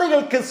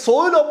 ആളുകൾക്ക്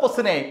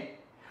സോയിലോപ്പസിനെ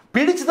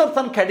പിടിച്ചു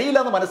നിർത്താൻ കഴിയില്ല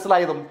എന്ന്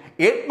മനസ്സിലായതും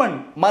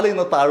എഡ്മണ്ട് മലയിൽ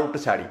നിന്ന് താഴോട്ട്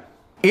ചാടി.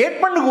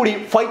 എഡ്മണ്ട് കൂടി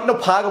ഫൈറ്റിന്റെ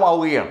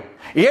ഭാഗമാവുകയാണ്.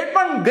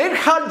 Edmund great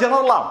hall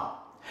ജനറലാണ്.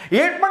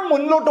 എഡ്മണ്ട്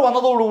മുന്നിലോട്ട്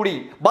വന്നതോടുകൂടി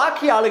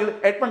ബാക്കി ആളുകൾ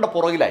എഡ്മണ്ടിന്റെ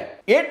പുറകിലായി.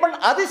 എഡ്മണ്ട്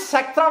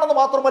അതിശക്തനാണെന്ന്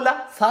മാത്രമല്ല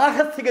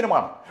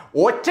സാഹസികനുമാണ്.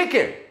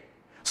 ഒറ്റയ്ക്ക്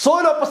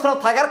സോയിലോപ്പസിനെ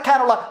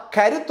തകർക്കാനുള്ള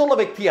കരുത്തുള്ള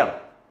വ്യക്തിയാണ്.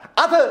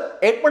 അത്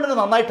എഡ്മണ്ടിന്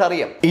നന്നായിട്ട്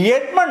അറിയാം.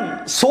 എഡ്മണ്ട്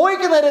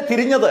സോയ്ക്ക് നേരെ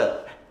തിരിഞ്ഞത്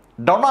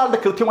ഡൊണാൾഡ്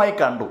കൃത്യമായി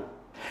കണ്ടു.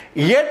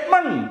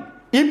 എഡ്മണ്ട്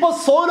ഇപ്പൊ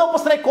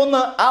സോയിലോപ്പസിനെ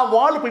കൊന്ന് ആ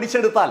വാൾ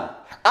പിടിച്ചെടുത്താൽ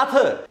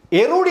അത്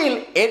എറൂഡിയിൽ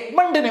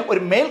എഡ്മണ്ടിന്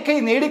ഒരു മേൽക്കൈ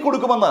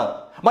നേടിക്കൊടുക്കുമെന്ന്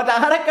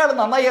മറ്റാരെക്കാളും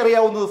നന്നായി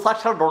അറിയാവുന്നത്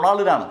സാക്ഷാൽ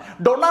ഡൊണാൾഡിനാണ്.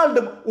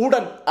 ഡൊണാൾഡും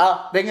ഉടൻ ആ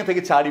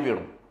രംഗത്തേക്ക് ചാടി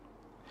വീണു.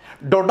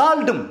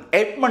 ഡൊണാൾഡും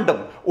എഡ്മണ്ടും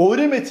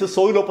ഒരുമിച്ച്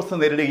സോയിലോപ്പസിനെ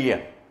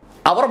നേരിടുകയാണ്.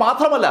 അവർ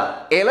മാത്രമല്ല,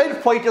 എലൈറ്റ്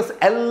ഫൈറ്റേഴ്സ്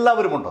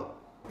എല്ലാവരുമുണ്ട്.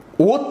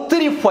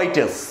 ഒത്തിരി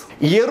ഫൈറ്റേഴ്സ്,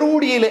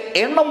 എറൂഡിയയിലെ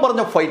എണ്ണം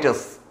പറഞ്ഞ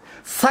ഫൈറ്റേഴ്സ്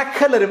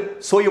സകലരും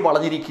സോയി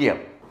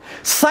വളഞ്ഞിരിക്കുകയാണ്.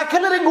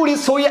 സകലരും കൂടി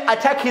സോയെ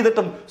അറ്റാക്ക്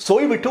ചെയ്തിട്ടും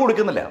സോയി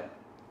വിട്ടുകൊടുക്കുന്നില്ല.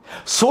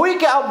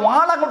 സോയിക്ക് ആ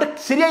വാൾ അങ്ങോട്ട്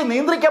ശരിയായി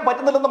നിയന്ത്രിക്കാൻ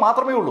പറ്റുന്നില്ലെന്ന്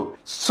മാത്രമേ ഉള്ളൂ.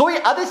 സോയി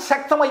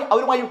അതിശക്തമായി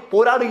അവരുമായി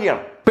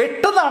പോരാടുകയാണ്.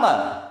 പെട്ടെന്നാണ്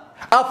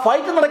ആ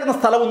ഫൈറ്റ് നടക്കുന്ന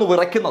സ്ഥലം ഒന്ന്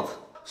വിറയ്ക്കുന്നത്.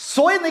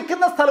 സോയി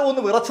നിൽക്കുന്ന സ്ഥലം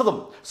ഒന്ന് വിറച്ചതും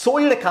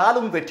സോയിയുടെ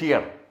കാലൊന്ന്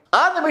തെറ്റിയാണ്.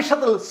 ആ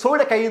നിമിഷത്തിൽ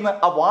സോയുടെ കയ്യിൽ നിന്ന്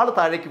ആ വാള്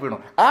താഴേക്ക് വീണു.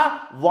 ആ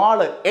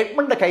വാള്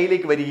എഡ്മണ്ടിന്റെ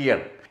കയ്യിലേക്ക്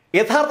വരികയാണ്.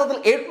 യഥാർത്ഥത്തിൽ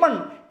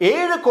എഡ്മണ്ട്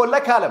 7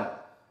 കൊല്ലക്കാലം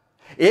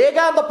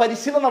ഏകാന്ത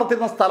പരിശീലനം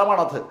നടത്തിയിരുന്ന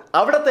സ്ഥലമാണത്.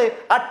 അവിടുത്തെ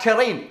ആ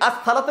ടെറൈൻ, ആ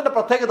സ്ഥലത്തിന്റെ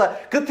പ്രത്യേകത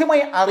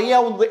കൃത്യമായി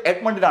അറിയാവുന്നത്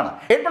എഡ്മണ്ടിനാണ്.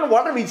 എഡ്മണ്ട്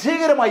വളരെ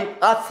വിജയകരമായി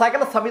ആ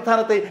സകല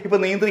സംവിധാനത്തെ ഇപ്പൊ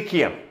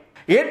നിയന്ത്രിക്കുകയാണ്.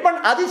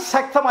 എഡ്മണ്ട്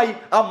അതിശക്തമായി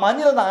ആ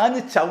മഞ്ഞിൽ നിന്ന്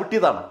ആഞ്ഞ്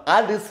ചവിട്ടിയതാണ്,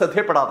 ആരും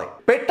ശ്രദ്ധയപ്പെടാതെ.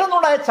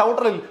 പെട്ടെന്നുണ്ടായ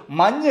ചവിട്ടലിൽ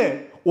മഞ്ഞ്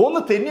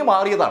ഒന്ന് തെന്നി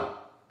മാറിയതാണ്.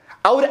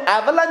 ആ ഒരു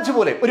അവലാഞ്ച്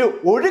പോലെ, ഒരു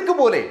ഒഴുക്ക്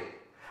പോലെ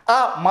ആ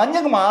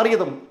മഞ്ഞ്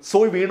മാറിയതും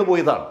സോയ്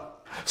വീണുപോയതാണ്.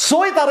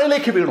 സോയ്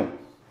തറയിലേക്ക് വീണു.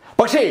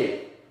 പക്ഷേ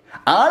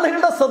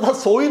ആളുകളുടെ ശ്രദ്ധ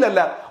സോയിലല്ല,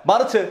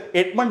 മറിച്ച്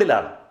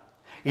എഡ്മണ്ടിലാണ്.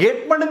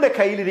 എഡ്മണ്ടിന്റെ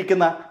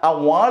കയ്യിലിരിക്കുന്ന ആ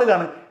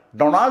വാളിലാണ്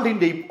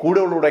ഡൊണാൾഡിന്റെയും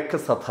കൂടെയുള്ളവരുടെയൊക്കെ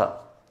ശ്രദ്ധ.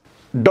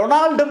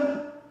 ഡൊണാൾഡും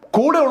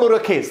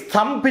കൂടെയുള്ളവരൊക്കെ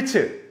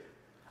സ്തംഭിച്ച്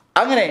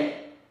അങ്ങനെ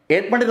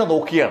എഡ്മണ്ടിനെ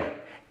നോക്കിയാണ്.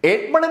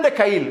 എഡ്മണ്ടിന്റെ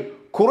കയ്യിൽ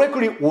കുറെ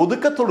കൂടി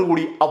ഒതുക്കത്തോടു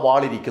കൂടി ആ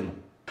വാളിരിക്കുന്നു.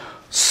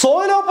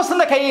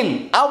 സോയിലോപ്പസിന്റെ കയ്യിൽ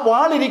ആ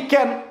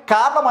വാളിരിക്കാൻ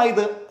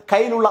കാരണമായത്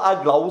കയ്യിലുള്ള ആ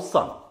ഗ്ലൗസ്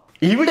ആണ്.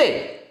 ഇവിടെ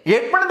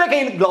എഡ്മണ്ടിന്റെ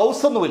കയ്യിൽ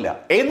ഗ്ലൗസ് ഒന്നുമില്ല.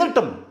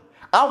 എന്നിട്ടും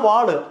ആ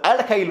വാള്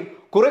അയാളുടെ കയ്യിൽ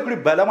കുറെ കൂടി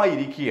ബലമായി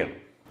ഇരിക്കുകയാണ്.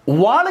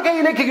 വാള്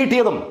കയ്യിലേക്ക്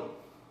കിട്ടിയതും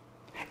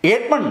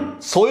എഡ്മണ്ട്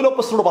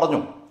സോയിലോപ്പസിനോട്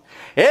പറഞ്ഞു,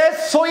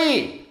 സോയി,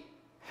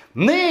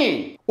 നീ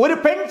ഒരു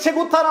പെൺ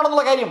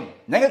ചെകുത്താനാണെന്നുള്ള കാര്യം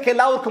ഞങ്ങൾക്ക്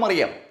എല്ലാവർക്കും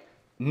അറിയാം.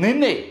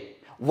 നിന്നെ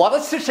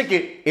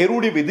വധശിക്ഷയ്ക്ക്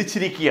എറൂഡി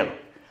വിധിച്ചിരിക്കുകയാണ്.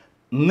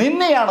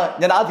 നിന്നെയാണ്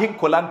ഞാൻ ആദ്യം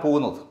കൊല്ലാൻ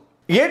പോകുന്നത്.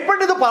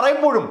 എഡ്മണ്ട് ഇത്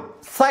പറയുമ്പോഴും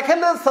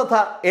സകല ശ്രദ്ധ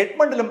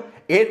എഡ്മണ്ടിലും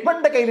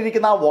എഡ്മണ്ടിന്റെ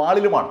കയ്യിലിരിക്കുന്ന ആ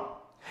വാളിലുമാണ്.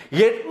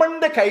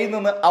 എഡ്മണ്ടിന്റെ കയ്യിൽ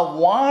നിന്ന് ആ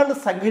വാള്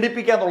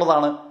സംഘടിപ്പിക്കുക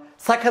എന്നുള്ളതാണ്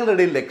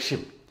സകലരുടെയും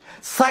ലക്ഷ്യം.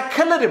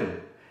 സകലരും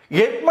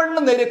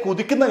എഡ്മണ്ടിന് നേരെ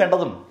കുതിക്കുന്ന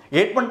കണ്ടതും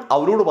എഡ്മണ്ട്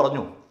അവരോട്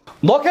പറഞ്ഞു,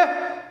 നോക്ക്,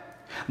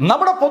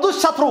 നമ്മുടെ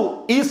പൊതുശത്രു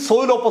ഈ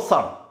സോയിലോപ്പസ്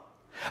ആണ്.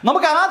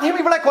 നമുക്ക് ആദ്യം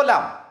ഇവിടെ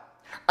കൊല്ലാം.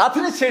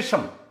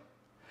 അതിനുശേഷം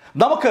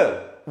നമുക്ക്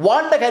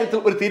വാളിന്റെ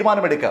കാര്യത്തിൽ ഒരു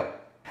തീരുമാനമെടുക്കാം.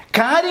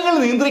 കാര്യങ്ങൾ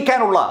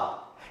നിയന്ത്രിക്കാനുള്ള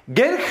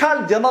ഗെർഹാൾ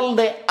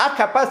ജനറലിന്റെ ആ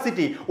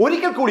കപ്പാസിറ്റി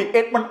ഒരിക്കൽ കൂടി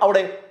എഡ്മണ്ട്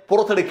അവിടെ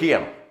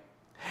പുറത്തെടുക്കുകയാണ്.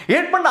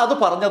 എഡ്മണ്ട് അത്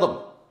പറഞ്ഞതും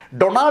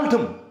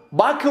ഡൊണാൾഡും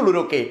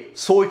ബാക്കിയുള്ളവരൊക്കെ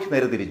സോയ്ക്ക്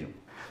നേരെ തിരിഞ്ഞു.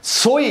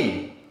 സോയി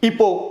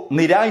ഇപ്പോ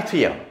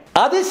നിരായുധയാണ്.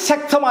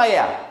 അതിശക്തമായ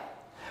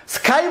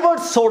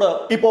സ്കൈവേർഡ് സോഡ്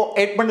ഇപ്പോ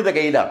എഡ്മണ്ടിന്റെ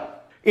കയ്യിലാണ്.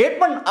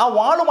 എഡ്മണ്ട് ആ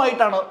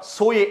വാളുമായിട്ടാണ്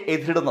സോയെ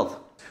എതിരിടുന്നത്.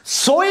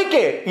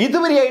 സോയ്ക്ക്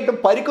ഇതുവരെയായിട്ടും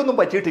പരിക്കൊന്നും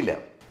പറ്റിയിട്ടില്ല.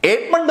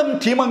 എഡ്മണ്ടും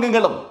ടീം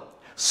അംഗങ്ങളും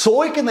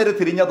സോയ്ക്ക് നേരെ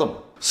തിരിഞ്ഞതും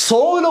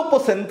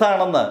സോയിലോപ്പസ്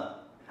എന്താണെന്ന്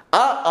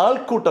ആ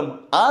ആൾക്കൂട്ടം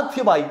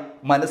ആദ്യമായി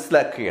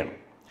മനസ്സിലാക്കുകയാണ്.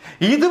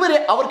 ഇതുവരെ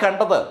അവർ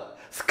കണ്ടത്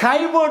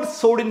സ്കൈവേർഡ്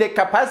സോഡിന്റെ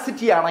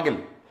കപ്പാസിറ്റി ആണെങ്കിൽ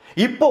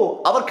ഇപ്പോ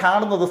അവർ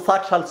കാണുന്നത്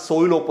സാക്ഷാൽ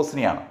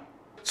സോയിലോപ്പസിനെയാണ്.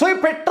 സോയി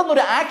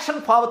പെട്ടെന്നൊരു ആക്ഷൻ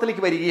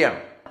ഭാവത്തിലേക്ക് വരികയാണ്.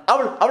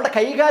 അവളുടെ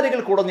കൈകാലുകൾ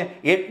കുടഞ്ഞ്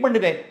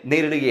എഡ്മണ്ടിനെ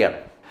നേരിടുകയാണ്.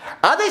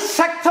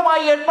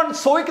 അതിശക്തമായി എഡ്മണ്ട്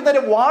സോയ്ക്ക്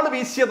നേരെ വാള്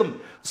വീശിയതും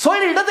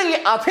സോയുടെ ഇടത്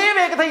അതേ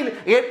വേഗതയിൽ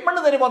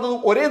എഡ്മണ്ട് നേരെ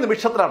വന്നതും ഒരേ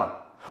നിമിഷത്തിലാണ്.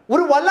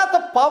 ഒരു വല്ലാത്ത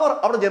പവർ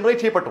അവിടെ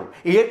ജനറേറ്റ് ചെയ്യപ്പെട്ടു.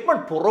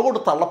 എഡ്മണ്ട് പുറകോട്ട്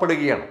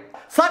തള്ളപ്പെടുകയാണ്.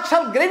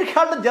 സാക്ഷാൽ ഗ്രേറ്റ്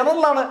ഹാളിന്റെ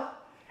ജനറലാണ്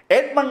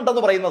എഡ്മണ്ട്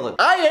എന്ന് പറയുന്നത്.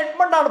 ആ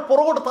എഡ്മണ്ടാണ്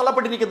പുറകോട്ട്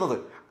തള്ളപ്പെട്ടിരിക്കുന്നത്.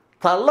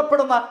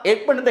 തള്ളപ്പെടുന്ന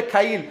എഡ്മണ്ടിന്റെ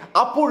കയ്യിൽ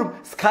അപ്പോഴും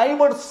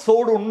സ്കൈവേർഡ്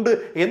സോഡ് ഉണ്ട്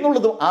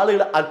എന്നുള്ളതും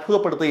ആളുകളെ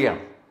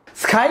അത്ഭുതപ്പെടുത്തുകയാണ്.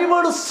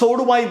 സ്കൈവേർഡ്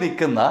സോഡുമായി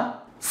നിൽക്കുന്ന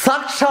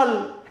സാക്ഷാൽ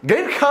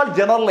ഗ്രേറ്റ് ഹാൾ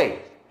ജനറലെ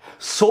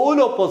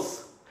സോലോപ്പസ്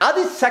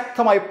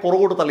അതിശക്തമായി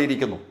പുറകോട്ട്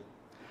തള്ളിയിരിക്കുന്നു,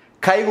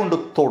 കൈകൊണ്ട്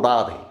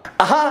തൊടാതെ.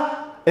 ആ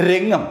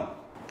രംഗം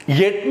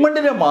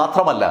എഡ്മണ്ടിനെ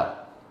മാത്രമല്ല,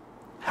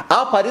 ആ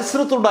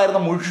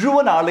പരിസരത്തുണ്ടായിരുന്ന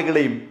മുഴുവൻ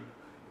ആളുകളെയും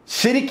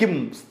ശരിക്കും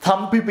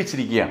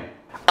സ്തംഭിപ്പിച്ചിരിക്കുകയാണ്.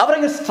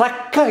 അവരങ്ങ്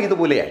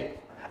സ്ട്രക്കായതുപോലെയായി.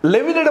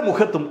 ലെവിനയുടെ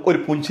മുഖത്തും ഒരു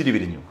പുഞ്ചിരി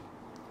വിരിഞ്ഞു.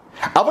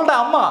 അവളുടെ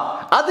അമ്മ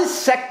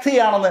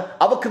അതിശക്തിയാണെന്ന്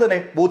അവൾക്ക് തന്നെ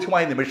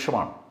ബോധ്യമായ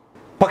നിമിഷമാണ്.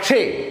 പക്ഷേ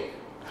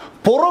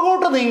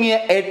പുറകോട്ട് നീങ്ങിയ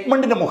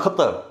എഡ്മണ്ടിന്റെ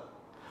മുഖത്ത്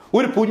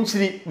ഒരു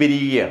പുഞ്ചിരി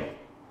വിരിയുകയാണ്.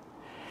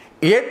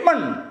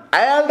 എഡ്മണ്ട്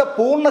അയാളുടെ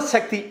പൂർണ്ണ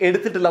ശക്തി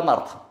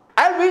എടുത്തിട്ടില്ലെന്നർത്ഥം.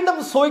 അയാൾ വീണ്ടും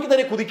സോയ്ക്ക്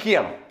നേരെ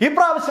കുതിക്കുകയാണ്.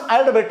 ഇപ്രാവശ്യം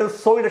അയാളുടെ വെട്ട്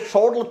സോയുടെ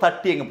ഷോൾഡറിൽ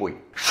തട്ടി അങ്ങ് പോയി.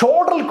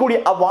 ഷോൾഡറിൽ കൂടി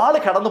ആ വാള്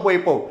കടന്നു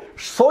പോയപ്പോൾ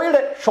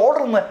സോയുടെ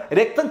ഷോൾഡറിൽ നിന്ന്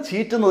രക്തം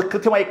ചീറ്റുന്നത്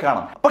കൃത്യമായി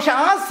കാണാം. പക്ഷെ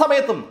ആ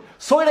സമയത്തും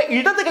സോയുടെ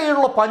ഇടത്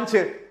കൈയിലുള്ള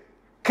പഞ്ച്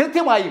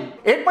കൃത്യമായും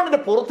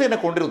എഡ്മണ്ടിന്റെ പുറത്ത് തന്നെ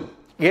കൊണ്ടിരുന്നു.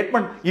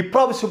 എഡ്മണ്ട്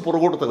ഇപ്രാവശ്യം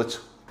പുറകോട്ട് തെറിച്ചു.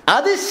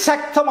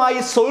 അതിശക്തമായി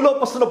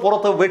സോയിലോപ്പസിന്റെ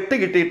പുറത്ത് വെട്ട്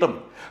കിട്ടിയിട്ടും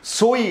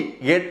സോയി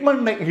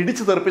എഡ്മണ്ടിനെ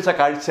ഇടിച്ചു തെറിപ്പിച്ച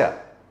കാഴ്ച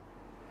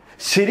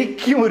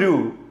ശരിക്കും ഒരു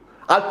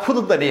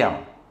അത്ഭുതം തന്നെയാണ്.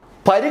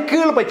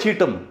 പരിക്കുകൾ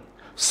പറ്റിയിട്ടും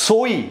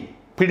സോയി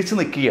പിടിച്ചു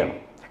നിൽക്കുകയാണ്.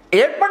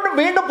 എഡ്മണ്ട്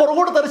വീണ്ടും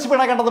പുറകോട്ട് തെറിച്ച്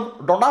വീണ കണ്ടതും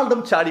ഡൊണാൾഡും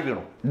ചാടി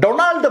വീണു.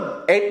 ഡൊണാൾഡും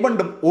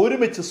എഡ്മണ്ടും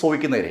ഒരുമിച്ച്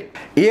സോയ്ക്ക് നേരെ.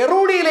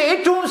 എറോഡിയിലെ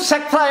ഏറ്റവും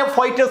ശക്തരായ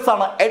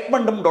ഫൈറ്റേഴ്സാണ്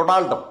എഡ്മണ്ടും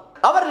ഡൊണാൾഡും.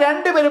 അവർ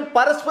രണ്ടുപേരും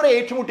പരസ്പരം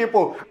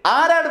ഏറ്റുമുട്ടിയപ്പോൾ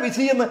ആരാണ്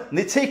വിജയെന്ന്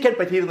നിശ്ചയിക്കാൻ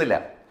പറ്റിയിരുന്നില്ല.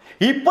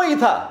 ഇപ്പൊ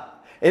ഇതാ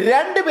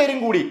രണ്ടുപേരും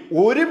കൂടി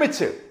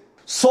ഒരുമിച്ച്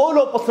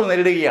സോലോപ്പസിനെ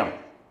നേരിടുകയാണ്.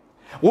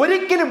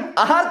 ഒരിക്കലും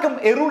ആർക്കും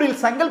എറോഡിയിൽ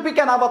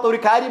സങ്കല്പിക്കാനാവാത്ത ഒരു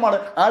കാര്യമാണ്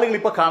ആളുകൾ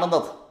ഇപ്പൊ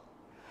കാണുന്നത്.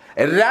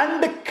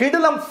 രണ്ട്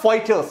കിടിലം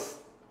ഫൈറ്റേഴ്സ്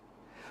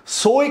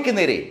സോയ്ക്ക്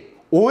നേരെ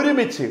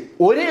ഒരുമിച്ച്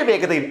ഒരേ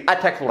വേഗതയിൽ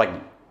അറ്റാക്ക്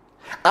തുടങ്ങി.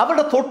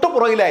 അവരുടെ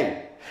തൊട്ടുപുറകിലായി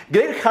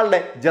ഗ്രേറ്റ്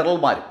ഹാളിലെ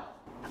ജനറൽമാരും,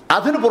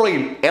 അതിനു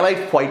പുറകിൽ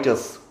എലൈറ്റ്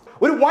ഫൈറ്റേഴ്സ്.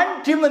 ഒരു വൺ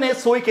ടീം തന്നെ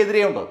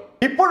സോയ്ക്കെതിരെയുണ്ട്.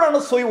 ഇപ്പോഴാണ്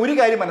സോയ് ഒരു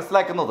കാര്യം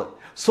മനസ്സിലാക്കുന്നത്.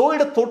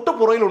 സോയുടെ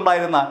തൊട്ടുപുറയിൽ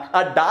ഉണ്ടായിരുന്ന ആ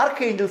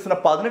ഡാർക്ക് ഏഞ്ചൽസിനെ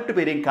 18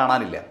 പേരെയും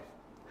കാണാനില്ല.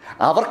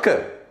 അവർക്ക്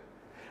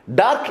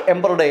ഡാർക്ക്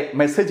എംബറുടെ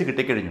മെസ്സേജ്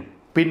കിട്ടിക്കഴിഞ്ഞു,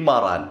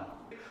 പിന്മാറാൻ.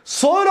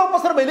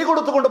 സോലോപ്പസിന് ബലി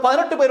കൊടുത്തുകൊണ്ട്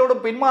 18 പേരോടും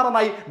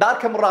പിന്മാറാനായി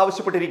ഡാർക്ക് എംബർ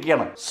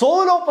ആവശ്യപ്പെട്ടിരിക്കുകയാണ്.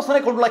 സോലോപ്പസിനെ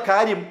കൊണ്ടുള്ള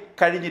കാര്യം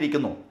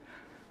കഴിഞ്ഞിരിക്കുന്നു.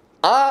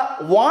 ആ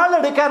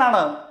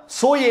വാളെടുക്കാനാണ്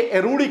സോയെ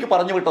എറൂഡിക്ക്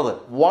പറഞ്ഞു വിട്ടത്.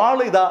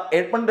 വാള് ഇതാ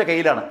എഡ്മണ്ടിന്റെ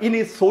കയ്യിലാണ്. ഇനി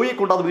സോയെ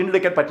കൊണ്ട് അത്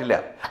വീണ്ടെടുക്കാൻ പറ്റില്ല.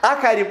 ആ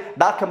കാര്യം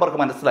ഡാർക്ക് എംബർക്ക്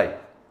മനസ്സിലായി.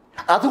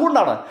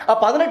 അതുകൊണ്ടാണ് ആ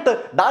 18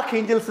 ഡാർക്ക്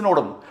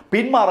ഏഞ്ചൽസിനോടും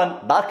പിന്മാറാൻ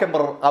ഡാർക്ക്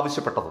എംബർ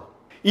ആവശ്യപ്പെട്ടത്.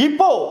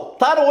 ഇപ്പോ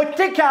താൻ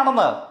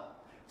ഒറ്റയ്ക്കാണെന്ന്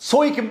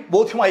സോയ്ക്കും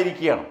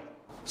ബോധ്യമായിരിക്കുകയാണ്.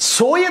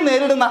 സോയെ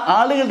നേരിടുന്ന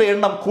ആളുകളുടെ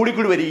എണ്ണം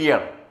കൂടിക്കൂടി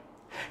വരികയാണ്.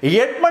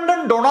 എഡ്മണ്ടും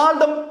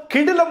ഡൊണാൾഡും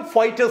കിടിലം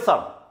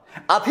ഫൈറ്റേഴ്സാണ്.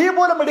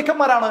 അതേപോലെ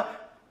മിടുക്കന്മാരാണ്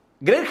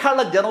ഗ്രേറ്റ്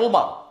ഹാളിലെ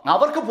ജനറൽമാർ.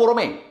 അവർക്ക്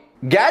പുറമെ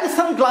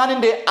ഗാരിസൺ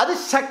ക്ലാനിന്റെ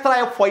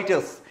അതിശക്തരായ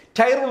ഫൈറ്റേഴ്സ്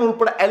ടൈറോൺ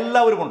ഉൾപ്പെടെ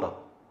എല്ലാവരും ഉണ്ട്.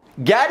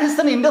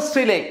 ഗാരിസൺ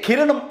ഇൻഡസ്ട്രിയിലെ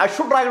കിരണും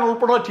അഷു ഡ്രാഗൺ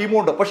ഉൾപ്പെടെയുള്ള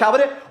ടീമുണ്ട്. പക്ഷെ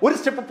അവര് ഒരു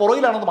സ്റ്റെപ്പ്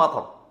പുറകിലാണെന്ന്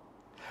മാത്രം.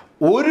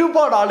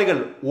 ഒരുപാട് ആളുകൾ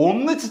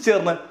ഒന്നിച്ചു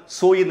ചേർന്ന്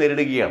സോയെ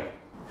നേരിടുകയാണ്.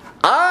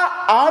 ആ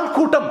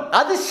ആൾക്കൂട്ടം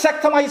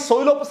അതിശക്തമായി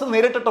സോയിലോപ്പസിനെ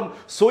നേരിട്ടിട്ടും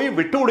സോയി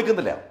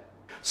വിട്ടുകൊടുക്കുന്നില്ല.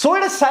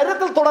 സോയുടെ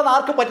ശരീരത്തിൽ തൊടാൻ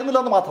ആർക്കും പറ്റുന്നില്ല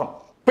എന്ന് മാത്രം.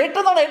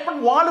 പെട്ടെന്നാണ്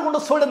എഡ്മണ്ട് വാള് കൊണ്ട്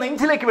സോയുടെ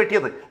നെഞ്ചിലേക്ക്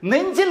വെട്ടിയത്.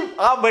 നെഞ്ചിൽ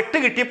ആ വെട്ട്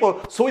കിട്ടിയപ്പോൾ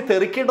സോയ്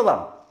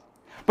തെറിക്കേണ്ടതാണ്.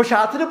 പക്ഷെ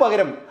അതിനു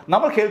പകരം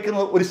നമ്മൾ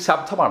കേൾക്കുന്നത് ഒരു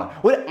ശബ്ദമാണ്,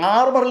 ഒരു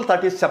ആർമറിൽ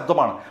തട്ടിയ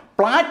ശബ്ദമാണ്.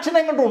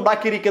 പ്ലാറ്റിനം കൊണ്ട്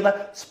ഉണ്ടാക്കിയിരിക്കുന്ന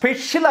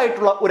സ്പെഷ്യൽ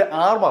ആയിട്ടുള്ള ഒരു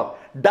ആർമർ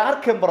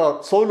ഡാർക്ക് എംബറർ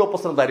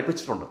സോയിലോപ്പസിനെ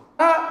ധരിപ്പിച്ചിട്ടുണ്ട്.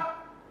 ആ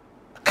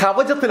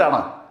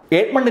കവചത്തിലാണ്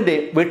എഡ്മണ്ടിന്റെ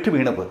വെട്ട്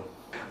വീണത്.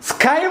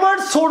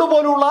 സ്കൈവേർഡ് സോഡ്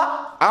പോലുള്ള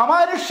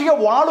അമാനുഷിക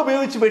വാൾ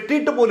ഉപയോഗിച്ച്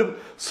വെട്ടിയിട്ട് പോലും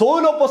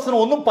സോയിലോപ്പസിന്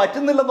ഒന്നും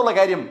പറ്റുന്നില്ലെന്നുള്ള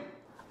കാര്യം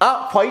ആ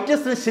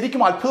ഫൈറ്റേഴ്സിനെ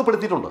ശരിക്കും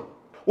അത്ഭുതപ്പെടുത്തിയിട്ടുണ്ട്.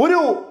 ഒരു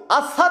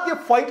അസാധ്യ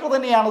ഫൈറ്റർ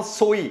തന്നെയാണ്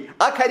സോയി.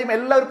 ആ കാര്യം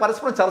എല്ലാവരും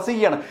പരസ്പരം ചർച്ച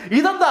ചെയ്യുകയാണ്.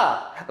 ഇതെന്താ,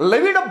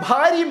 ലെവിയുടെ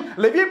ഭാര്യയും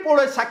ലെവിയെ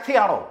പോലെ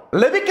ശക്തിയാണോ?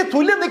 ലെവിക്ക്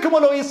തുല്യം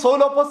നിൽക്കുമല്ലോ ഈ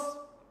സോയിലോപ്പസ്?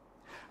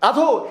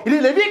 അതോ ഇനി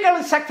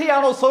ലെവിയേക്കാളും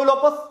ശക്തിയാണോ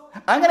സോയിലോപ്പസ്?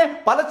 അങ്ങനെ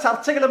പല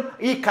ചർച്ചകളും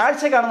ഈ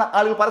കാഴ്ച കാണുന്ന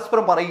ആളുകൾ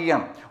പരസ്പരം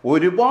പറയുകയാണ്.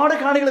 ഒരുപാട്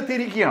കാണികൾ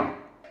എത്തിയിരിക്കുകയാണ്.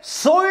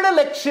 സോയുടെ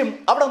ലക്ഷ്യം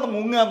അവിടെ നിന്ന്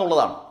മുങ്ങുക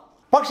എന്നുള്ളതാണ്.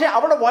 പക്ഷെ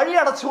അവിടെ വഴി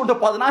അടച്ചുകൊണ്ട്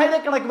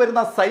 10,000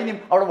 വരുന്ന സൈന്യം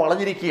അവിടെ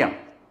വളഞ്ഞിരിക്കുകയാണ്.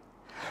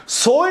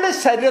 സോയുടെ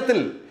ശരീരത്തിൽ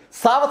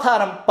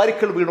സാവധാനം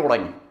പരിക്കൾ വീണു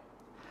തുടങ്ങി.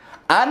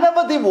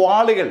 അനവധി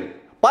വാളുകൾ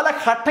പല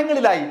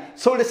ഘട്ടങ്ങളിലായി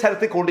സോയുടെ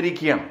ശരീരത്തിൽ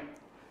കൊണ്ടിരിക്കുകയാണ്.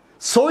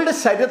 സോയുടെ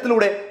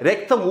ശരീരത്തിലൂടെ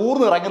രക്തം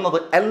ഊർന്നിറങ്ങുന്നത്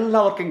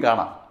എല്ലാവർക്കും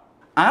കാണാം.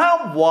 ആ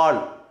വാൾ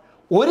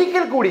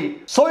ഒരിക്കൽ കൂടി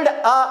സോയുടെ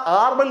ആ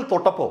ആർമറിൽ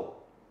തൊട്ടപ്പോൾ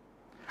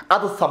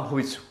അത്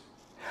സംഭവിച്ചു.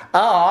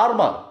 ആ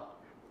ആർമർ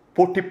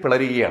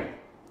പൊട്ടിപ്പിളരുകയാണ്.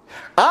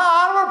 ആ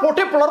ആർമർ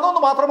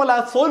പൊട്ടിപ്പിളർന്നെന്ന് മാത്രമല്ല,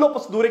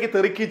 സോയിലോപ്പസ് ദൂരേക്ക്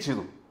തെറിക്കുകയും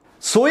ചെയ്തു.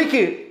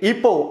 സോയ്ക്ക്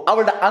ഇപ്പോൾ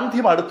അവളുടെ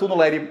അന്ത്യം അടുത്തു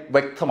എന്നുള്ള കാര്യം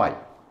വ്യക്തമായി.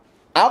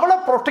 അവളെ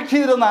പ്രൊട്ടക്ട്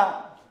ചെയ്തിരുന്ന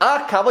ആ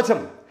കവചം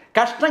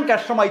കഷ്ണം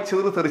കഷ്ണമായി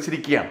ചേർന്ന്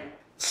തെറിച്ചിരിക്കുകയാണ്.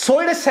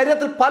 സോയുടെ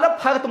ശരീരത്തിൽ പല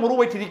ഭാഗത്ത്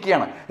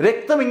മുറിവേറ്റിരിക്കുകയാണ്.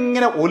 രക്തം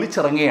ഇങ്ങനെ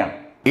ഒലിച്ചിറങ്ങുകയാണ്.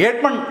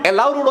 എഡ്മണ്ട്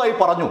എല്ലാവരോടുമായി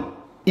പറഞ്ഞു,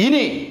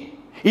 ഇനി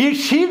ഈ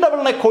ഷീ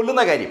ഡബിളിനെ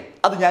കൊല്ലുന്ന കാര്യം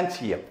അത് ഞാൻ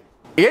ചെയ്യാം.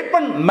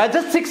 എഡ്മണ്ട്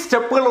മജസ്റ്റിക്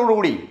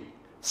സ്റ്റെപ്പുകളോടുകൂടി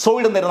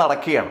സോയുടെ നേരെ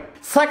നടക്കുകയാണ്.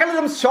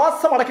 സകലരും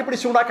ശ്വാസം അടക്കി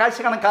പിടിച്ചുകൊണ്ട് ആ കാഴ്ച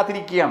കാണാൻ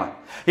കാത്തിരിക്കുകയാണ്.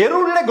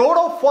 എറോഡിയുടെ ഗോഡ്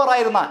ഓഫ് വാർ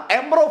ആയിരുന്ന,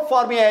 എംബർ ഓഫ്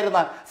ആർമി ആയിരുന്ന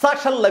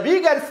സാക്ഷാൽ ലെവി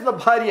ഗാരിസന്റെ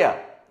ഭാര്യ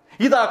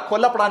ഇതാ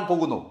കൊല്ലപ്പെടാൻ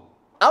പോകുന്നു.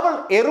 അവൾ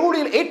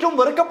എറൂഡിയിൽ ഏറ്റവും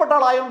വെറുക്കപ്പെട്ട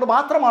ആളായതുകൊണ്ട്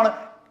മാത്രമാണ്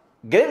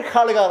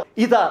ഗേർഹാളുകാർ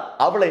ഇതാ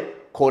അവളെ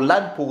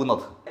കൊല്ലാൻ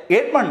പോകുന്നത്.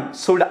 എഡ്മണ്ട്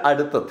സോയുടെ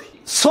അടുത്തെത്തി.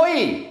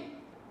 സോയി,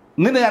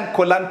 നിന്നെ ഞാൻ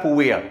കൊല്ലാൻ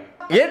പോവുകയാണ്.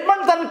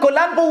 എഡ്മണ്ട് താൻ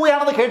കൊല്ലാൻ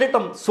പോവുകയാണെന്ന്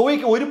കേട്ടിട്ടും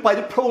സോയിക്ക് ഒരു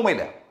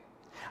പരിഭ്രമവുമില്ല.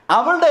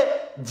 അവളുടെ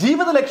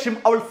ജീവിത ലക്ഷ്യം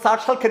അവൾ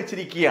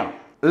സാക്ഷാത്കരിച്ചിരിക്കുകയാണ്.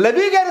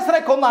 ലെവി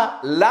ഗാരിസനെ കൊന്ന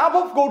ലാബ്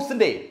ഓഫ്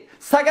ഗോഡ്സിന്റെ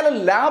സകല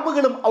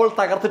ലാബുകളും അവൾ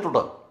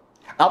തകർത്തിട്ടുണ്ട്.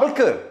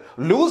 അവൾക്ക്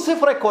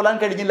ലൂസിഫറെ കൊല്ലാൻ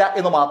കഴിഞ്ഞില്ല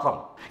എന്ന് മാത്രം.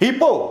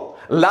 ഇപ്പോ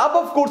ലാബ്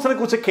ഓഫ് ഗോഡ്സിനെ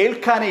കുറിച്ച്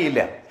കേൾക്കാനേ ഇല്ല.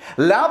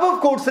 ലാബ്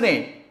ഓഫ് ഗോഡ്സിനെ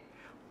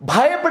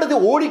ഭയപ്പെടുത്തി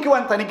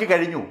ഓടിക്കുവാൻ തനിക്ക്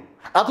കഴിഞ്ഞു.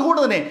 അതുകൊണ്ട്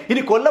തന്നെ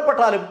ഇനി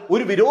കൊല്ലപ്പെട്ടാലും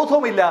ഒരു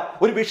വിരോധവുമില്ല,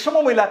 ഒരു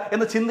വിഷമവുമില്ല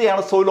എന്ന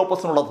ചിന്തയാണ് സോയ്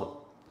ലോപ്പസിനുള്ളത്.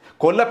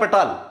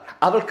 കൊല്ലപ്പെട്ടാൽ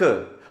അവൾക്ക്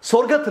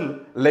സ്വർഗത്തിൽ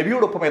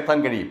ലെവിയോടൊപ്പം എത്താൻ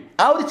കഴിയും.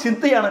 ആ ഒരു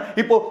ചിന്തയാണ്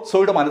ഇപ്പോൾ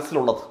സോയുടെ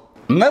മനസ്സിലുള്ളത്.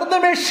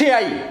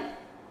 നിർനിമേഷയായി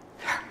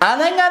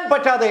അനങ്ങാൻ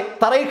പറ്റാതെ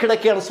തറയിൽ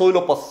കിടക്കുകയാണ് സോയ്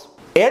ലോപ്പസ്.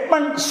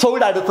 എഡ്മണ്ട്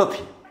സോയുടെ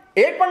അടുത്തെത്തി.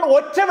 എഡ്മണ്ട്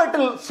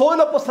ഒറ്റവെട്ടിൽ സോയ്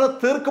ലോപ്പസിനെ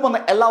തീർക്കുമെന്ന്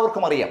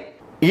എല്ലാവർക്കും അറിയാം.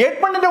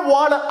 എഡ്മണ്ടിന്റെ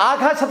വാള്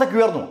ആകാശത്തേക്ക്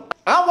ഉയർന്നു.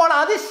 ആ വാൾ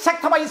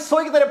അതിശക്തമായി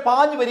സോയ്ക്ക് നേരെ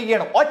പാഞ്ഞു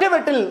വരികയാണ്.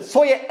 ഒറ്റവെട്ടിൽ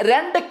സോയെ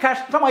 2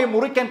 കഷ്ണമായി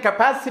മുറിക്കാൻ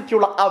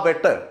കപ്പാസിറ്റിയുള്ള ആ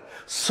വെട്ട്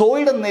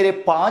സോയുടെ നേരെ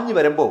പാഞ്ഞു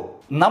വരുമ്പോൾ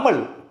നമ്മൾ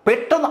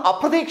പെട്ടെന്ന്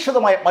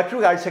അപ്രതീക്ഷിതമായ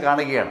മറ്റൊരു കാഴ്ച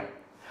കാണുകയാണ്.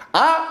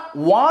 ആ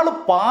വാള്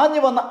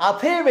പാഞ്ഞു വന്ന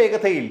അതേ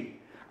വേഗതയിൽ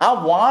ആ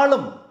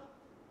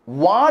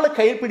വാള്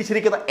കയ്യിൽ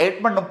പിടിച്ചിരിക്കുന്ന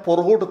എഡ്മണ്ടും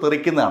പുറകോട്ട്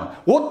തെറിക്കുന്നതാണ്.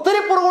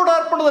 ഒത്തിരി പുറകോട്ട്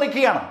എഡ്മണ്ട്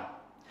തെറിക്കുകയാണ്.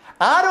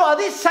 ആരോ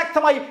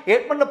അതിശക്തമായി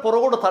എഡ്മണ്ട്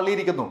പുറകോട്ട്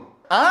തള്ളിയിരിക്കുന്നു.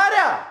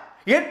 ആരാ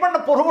എഡ്മണ്ട്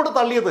പുറകോട്ട്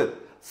തള്ളിയത്?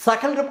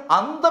 സകലരും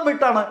അന്തം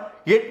വിട്ടാണ്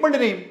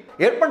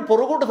എഡ്മണ്ട്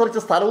പുറകോട്ട് തെറിച്ച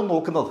സ്ഥലവും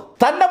നോക്കുന്നത്.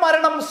 തന്റെ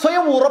മരണം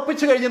സ്വയം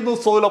ഉറപ്പിച്ചു കഴിഞ്ഞിരുന്നു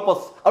സോയ്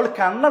ലോപ്പസ്. അവൾ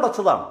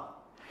കണ്ണടച്ചതാണ്.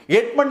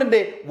 എഡ്മണ്ടിന്റെ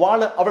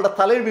വാള് അവളുടെ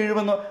തലയിൽ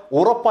വീഴുമെന്ന്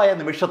ഉറപ്പായ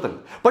നിമിഷത്തിൽ.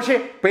 പക്ഷേ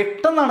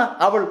പെട്ടെന്നാണ്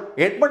അവൾ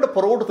എഡ്മണ്ട്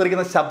പുറകോട്ട്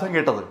തെറിക്കുന്ന ശബ്ദം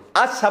കേട്ടത്.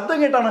 ആ ശബ്ദം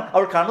കേട്ടാണ്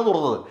അവൾ കണ്ണു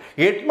തുറന്നത്.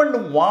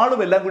 എഡ്മണ്ടും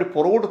വാളും എല്ലാം കൂടി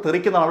പുറകോട്ട്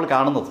തെറിക്കുന്നതാണ് അവൾ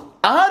കാണുന്നത്.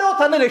 ആരോ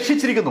തന്നെ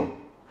രക്ഷിച്ചിരിക്കുന്നു.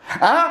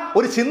 ആ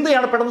ഒരു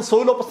ചിന്തയാണ് പെട്ടെന്ന്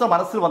സോയ് ലോപ്പസിന്റെ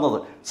മനസ്സിൽ വന്നത്.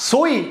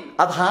 സോയി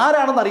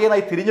അതാരാണെന്ന്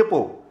അറിയാനായി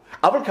തിരിഞ്ഞപ്പോൾ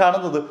അവൾ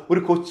കാണുന്നത്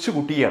ഒരു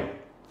കൊച്ചുകുട്ടിയാണ്.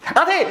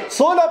 അതെ,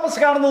 സോയ് ലോപ്പസ്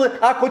കാണുന്നത്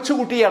ആ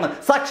കൊച്ചുകുട്ടിയാണ്,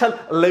 സാക്ഷാൽ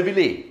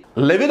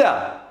ലെവില.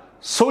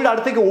 സോയുടെ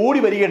അടുത്തേക്ക് ഓടി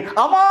വരികയാണ്.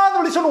 അമ്മാന്ന്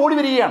വിളിച്ചുകൊണ്ട് ഓടി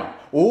വരികയാണ്.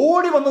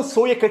 ഓടി വന്ന്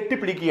സോയെ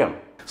കെട്ടിപ്പിടിക്കുകയാണ്.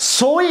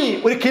 സോയി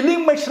ഒരു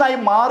കില്ലിംഗ് മെഷീനായി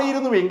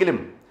മാറിയിരുന്നുവെങ്കിലും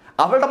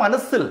അവളുടെ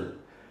മനസ്സിൽ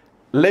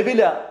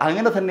ലെവില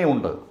അങ്ങനെ തന്നെ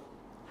ഉണ്ട്.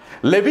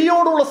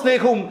 ലെവിയോടുള്ള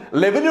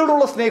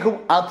സ്നേഹവും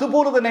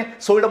അതുപോലെ തന്നെ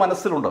സോയുടെ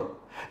മനസ്സിലുണ്ട്.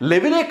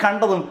 ലെവിനെ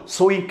കണ്ടതും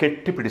സോയി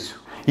കെട്ടിപ്പിടിച്ചു.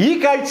 ഈ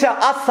കാഴ്ച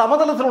ആ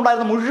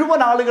സമതലത്തിലുണ്ടായിരുന്ന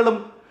മുഴുവൻ ആളുകളും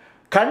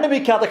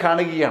കണ്ണുവയ്ക്കാതെ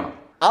കാണുകയാണ്.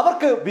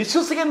 അവർക്ക്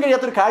വിശ്വസിക്കാൻ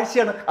കഴിയാത്തൊരു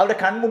കാഴ്ചയാണ് അവരുടെ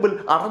കൺമുമ്പിൽ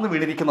അടർന്നു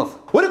വീണിരിക്കുന്നത്.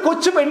 ഒരു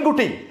കൊച്ചു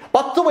പെൺകുട്ടി,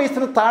 10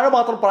 വയസ്സിന് താഴെ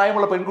മാത്രം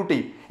പ്രായമുള്ള പെൺകുട്ടി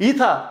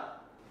ഇതാ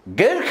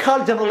ഗേർഹാൾ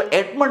ജനറൽ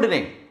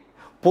എഡ്മണ്ടിനെ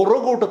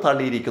പുറകോട്ട്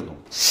തള്ളിയിരിക്കുന്നു.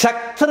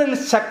 ശക്തനിൽ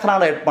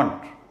ശക്തനാണ് എഡ്മണ്ട്.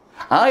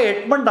 ആ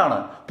എഡ്മണ്ടാണ്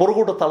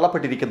പുറകോട്ട്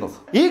തള്ളപ്പെട്ടിരിക്കുന്നത്.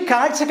 ഈ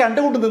കാഴ്ച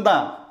കണ്ടുകൊണ്ട് നിന്ന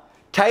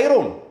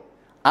ടൈറോൺ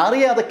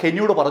അറിയാതെ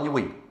കെന്നിയോട്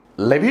പറഞ്ഞുപോയി,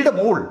 ലെവിയുടെ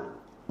മോൾ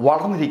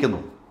വളർന്നിരിക്കുന്നു.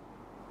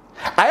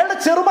 അയാളുടെ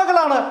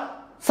ചെറുമകളാണ്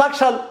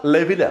സാക്ഷാൽ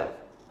ലെവില.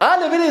 ആ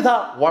ലെവില ഇതാ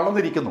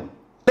വളർന്നിരിക്കുന്നു.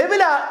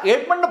 ലെവില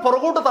എഡ്മണ്ട്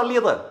പുറകോട്ട്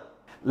തള്ളിയത്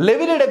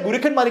ലെവിലയുടെ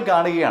ഗുരുക്കന്മാരും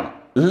കാണുകയാണ്.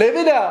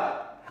 ലെവില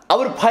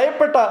അവർ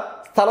ഭയപ്പെട്ട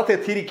സ്ഥലത്ത്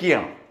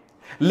എത്തിയിരിക്കുകയാണ്.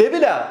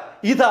 ലെവില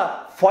ഇതാ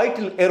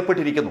ഫൈറ്റിൽ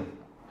ഏർപ്പെട്ടിരിക്കുന്നു.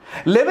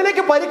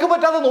 ലെവിലയ്ക്ക് പരിക്ക്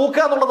പറ്റാതെ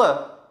നോക്കുക എന്നുള്ളത്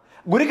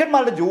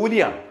ഗുരുക്കന്മാരുടെ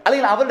ജോലിയാണ്,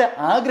 അല്ലെങ്കിൽ അവരുടെ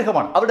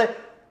ആഗ്രഹമാണ്, അവരുടെ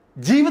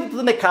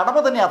ജീവിതത്തിന്റെ കടമ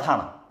തന്നെ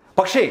അതാണ്.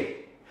 പക്ഷേ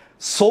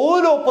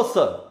സോയ്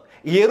ലോപ്പസ്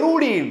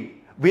എറൂഡിയിൽ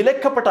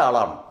വിലക്കപ്പെട്ട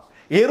ആളാണ്.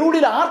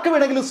 എറൂഡിയിൽ ആർക്ക്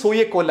വേണമെങ്കിലും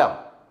സോയെ കൊല്ലാം.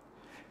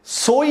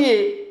 സോയെ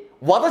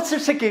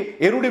വധശിക്ഷയ്ക്ക്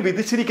എറൂഡി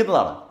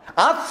വിധിച്ചിരിക്കുന്നതാണ്.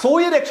 ആ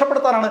സോയെ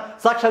രക്ഷപ്പെടുത്താനാണ്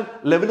സാക്ഷാൽ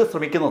ലെവില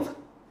ശ്രമിക്കുന്നത്.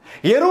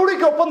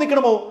 എറൂഡിക്കൊപ്പം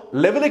നിൽക്കണമോ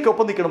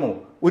ലെവിലയ്ക്കൊപ്പം നിൽക്കണമോ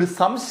ഒരു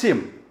സംശയം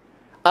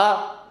ആ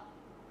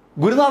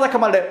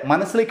ഗുരുനാഥക്കന്മാരുടെ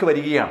മനസ്സിലേക്ക്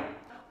വരികയാണ്.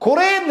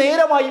 കുറെ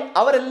നേരമായി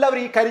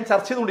അവരെല്ലാവരും ഈ കാര്യം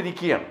ചർച്ച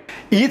ചെയ്തുകൊണ്ടിരിക്കുകയാണ്.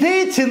 ഇതേ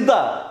ചിന്ത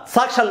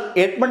സാക്ഷാൽ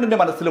എഡ്മണ്ടിന്റെ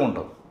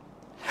മനസ്സിലുമുണ്ട്.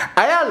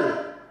 അയാൾ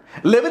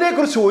ലെവിനെ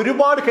കുറിച്ച്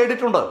ഒരുപാട്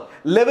കേട്ടിട്ടുണ്ട്.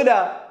 ലെവില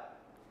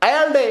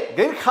അയാളുടെ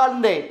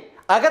ഗേർഹാളിന്റെ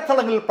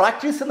അകത്തളങ്ങളിൽ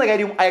പ്രാക്ടീസ് ചെയ്യുന്ന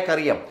കാര്യവും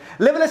അയാൾക്കറിയാം.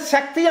 ലെവില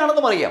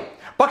ശക്തിയാണെന്നും അറിയാം.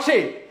 പക്ഷേ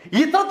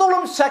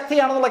ഇത്രത്തോളം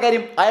ശക്തിയാണെന്നുള്ള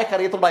കാര്യം അയാൾക്ക്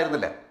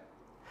അറിയത്തുണ്ടായിരുന്നില്ല.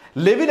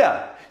 ലെവില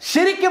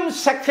ശരിക്കും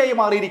ശക്തിയായി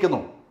മാറിയിരിക്കുന്നു.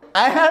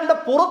 അയാളുടെ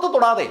പുറത്ത്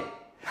തൊടാതെ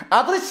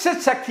അദൃശ്യ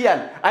ശക്തിയാൽ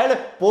അയാളെ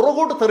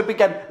പുറകോട്ട്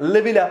തെറിപ്പിക്കാൻ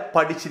ലെവില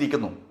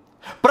പഠിച്ചിരിക്കുന്നു.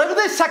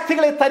 പ്രകൃതി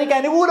ശക്തികളെ തനിക്ക്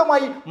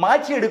അനുകൂലമായി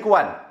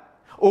മാറ്റിയെടുക്കുവാൻ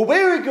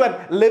ഉപയോഗിക്കുവാൻ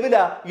ലെവില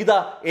ഇതാ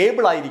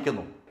ഏബിൾ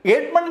ആയിരിക്കുന്നു.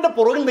 എഡ്മണ്ടിന്റെ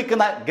പുറകിൽ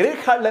നിൽക്കുന്ന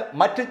ഗേർഹാളിലെ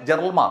മറ്റ്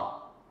ജനറൽമാർ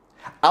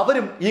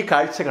അവരും ഈ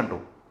കാഴ്ച കണ്ടു.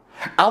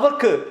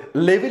 അവർക്ക്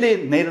ലെവിലയെ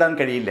നേരിടാൻ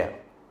കഴിയില്ല.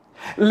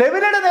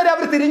 ലെവിലയുടെ നേരെ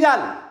അവർ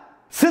തിരിഞ്ഞാൽ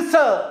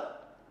സിസ്റ്റർ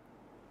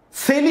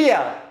സെലിയ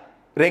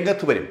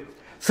രംഗത്ത് വരും.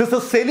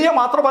 സിസ്റ്റർ സെലിയ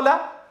മാത്രമല്ല,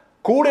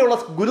 കൂടെയുള്ള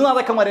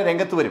ഗുരുനാഥക്കന്മാരെ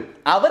രംഗത്ത് വരും.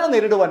 അവരെ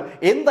നേരിടുവാൻ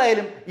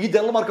എന്തായാലും ഈ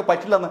ജനറൽമാർക്ക്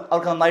പറ്റില്ലെന്ന്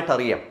അവർക്ക് നന്നായിട്ട്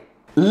അറിയാം.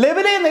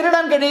 ലെവിലയെ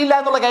നേരിടാൻ കഴിയില്ല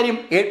എന്നുള്ള കാര്യം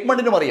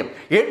എഡ്മണ്ടിനും അറിയാം.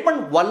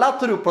 എഡ്മണ്ട്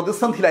വല്ലാത്തൊരു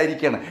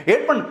പ്രതിസന്ധിയിലായിരിക്കുകയാണ്.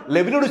 എഡ്മണ്ട്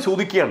ലെവിലയോട്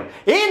ചോദിക്കുകയാണ്,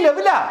 ഏയ്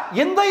ലെവില,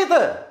 എന്താ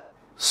ഇത്?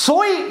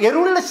 സോയി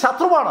എറൂഡിയുടെ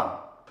ശത്രുവാണ്.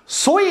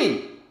 സോയി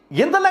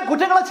എന്തെല്ലാം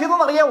കുറ്റങ്ങളെ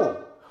ചെയ്തെന്ന് അറിയാവോ?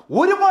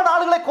 ഒരുപാട്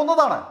ആളുകളെ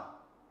കൊന്നതാണ്.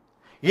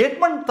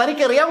 എഡ്മണ്ട്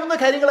തനിക്ക് അറിയാവുന്ന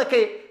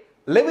കാര്യങ്ങളൊക്കെ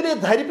ലെവിനെ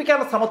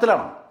ധരിപ്പിക്കാനുള്ള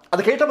ശ്രമത്തിലാണ്.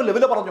 അത് കേട്ടപ്പോൾ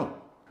ലെവില പറഞ്ഞു,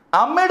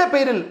 അമ്മയുടെ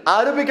പേരിൽ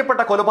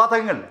ആരോപിക്കപ്പെട്ട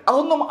കൊലപാതകങ്ങൾ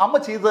അതൊന്നും അമ്മ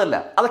ചെയ്തതല്ല,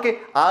 അതൊക്കെ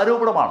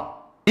ആരോപണമാണ്.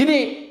 ഇനി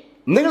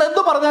നിങ്ങൾ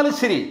എന്ത് പറഞ്ഞാലും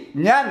ശരി,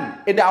 ഞാൻ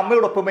എൻ്റെ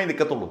അമ്മയോടൊപ്പമേ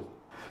നിൽക്കത്തുള്ളൂ.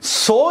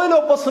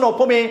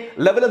 സോയിലോപ്പസിനൊപ്പമേ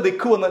ലെവില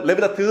നിൽക്കുമെന്ന്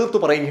ലെവില തീർത്തു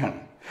പറയുകയാണ്.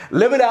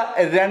 ലെവില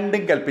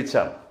രണ്ടും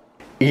കൽപ്പിച്ചാണ്.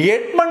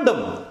 എഡ്മണ്ടും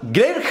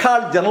ഗ്രേറ്റ് ഹാൾ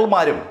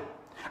ജനറൽമാരും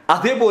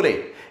അതേപോലെ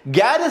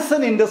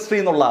ഗാരിസൺ ഇൻഡസ്ട്രി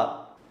എന്നുള്ള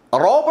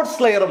റോബർട്ട്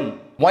സ്ലെയറും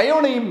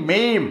വയോണയും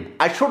മേയും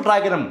അഷോ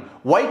ഡ്രാഗനും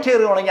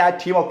വൈറ്റേറിയും ഉണങ്ങിയ ആ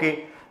ടീമൊക്കെ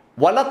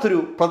വല്ലാത്തൊരു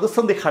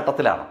പ്രതിസന്ധി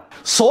ഘട്ടത്തിലാണ്.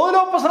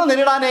 സോയിലോപ്പസിനെ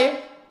നേരിടാനേ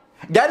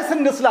ഗാരിസൺ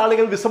ഇൻഡസ്ട്രിയിലെ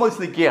ആളുകൾ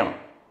വിസമ്മതിച്ച് നിൽക്കുകയാണ്.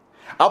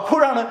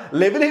 അപ്പോഴാണ്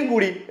ലെവിലയും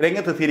കൂടി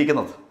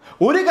രംഗത്തെത്തിയിരിക്കുന്നത്.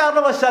 ഒരു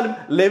കാരണവശാലും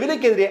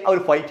ലെവിലയ്ക്കെതിരെ അവർ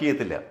ഫൈറ്റ്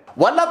ചെയ്യത്തില്ല.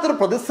 വല്ലാത്തൊരു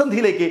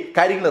പ്രതിസന്ധിയിലേക്ക്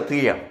കാര്യങ്ങൾ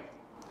എത്തുകയാണ്.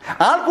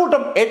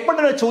 ആൾക്കൂട്ടം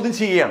എഡ്മണ്ടിനെ ചോദ്യം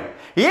ചെയ്യുകയാണ്.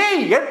 ഏയ്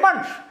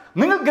എഡ്മണ്ട്,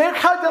 നിങ്ങൾ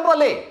ഗ്രേറ്റ് ഹാൾ ജനറൽ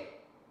അല്ലേ?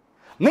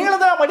 നിങ്ങൾ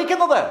എന്തിനാ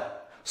മടിക്കുന്നത്?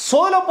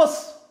 സോയിലോപ്പസ്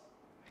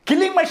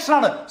കില്ലിംഗ്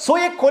മെഷീനാണ്.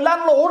 സോയെ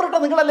കൊല്ലാനുള്ള ഓർഡർ ഇട്ട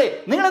നിങ്ങളല്ലേ?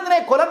 നിങ്ങൾ എന്തിനാ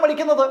കൊല്ലാൻ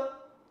മടിക്കുന്നത്?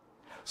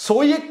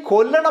 സോയെ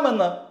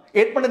കൊല്ലണമെന്ന്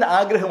എഡ്മണ്ടിന്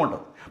ആഗ്രഹമുണ്ട്.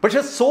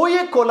 പക്ഷെ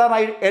സോയെ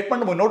കൊല്ലാനായി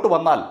എഡ്മണ്ട് മുന്നോട്ട്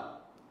വന്നാൽ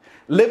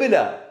ലെവില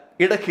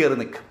ഇടക്കേറി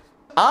നിൽക്കും.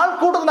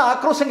 ആൾക്കൂട്ടത്തിന്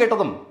ആക്രോശം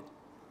കേട്ടതും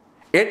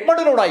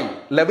എഡ്മണ്ടിനോടായി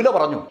ലെവില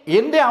പറഞ്ഞു,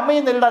 എൻ്റെ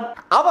അമ്മയെ നേരിടാൻ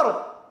അവർ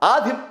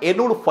ആദ്യം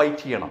എന്നോട്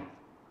ഫൈറ്റ് ചെയ്യണം.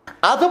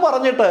 അത്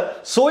പറഞ്ഞിട്ട്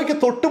സോയ്ക്ക്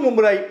തൊട്ടു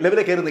മുമ്പിലായി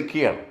ലെവില കയറി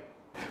നിൽക്കുകയാണ്.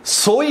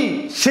 സോയി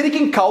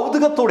ശരിക്കും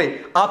കൗതുകത്തോടെ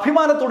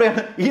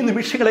അഭിമാനത്തോടെയാണ് ഈ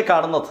നിമിഷങ്ങളെ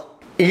കാണുന്നത്.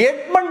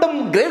 എഡ്മണ്ടും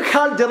ഗ്രേറ്റ്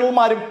ഹാൾ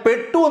ജനറൽമാരും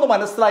പെട്ടു എന്ന്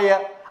മനസ്സിലായ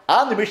ആ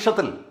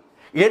നിമിഷത്തിൽ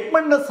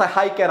എഡ്മണ്ടിനെ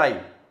സഹായിക്കാനായി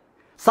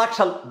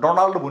സാക്ഷാൽ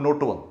ഡൊണാൾഡ്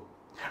മുന്നോട്ട് വന്നു.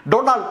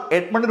 ഡൊണാൾഡ്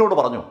എഡ്മണ്ടിനോട്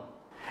പറഞ്ഞു,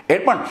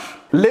 എഡ്മണ്ട്,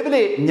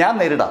 ലെവിലെ ഞാൻ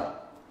നേരിടാം.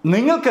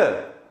 നിങ്ങൾക്ക്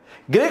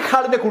ഗ്രേറ്റ്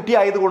ഹാളിന്റെ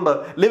കുട്ടിയായതുകൊണ്ട്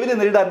ലെവിലെ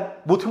നേരിടാൻ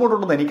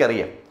ബുദ്ധിമുട്ടുണ്ടെന്ന്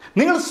എനിക്കറിയാം.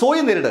 നിങ്ങൾ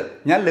സോയി നേരിട്,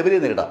 ഞാൻ ലെവിലെ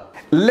നേരിടാം.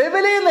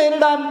 ലെവിലെ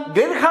നേരിടാൻ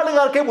ഗ്രേറ്റ്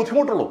ഹാളുകാർക്കേ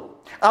ബുദ്ധിമുട്ടുള്ളൂ.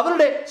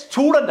 അവരുടെ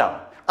സ്റ്റുഡൻ്റാണ്,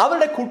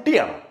 അവരുടെ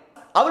കുട്ടിയാണ്,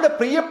 അവരുടെ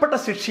പ്രിയപ്പെട്ട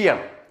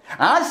ശിഷ്യയാണ്.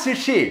 ആ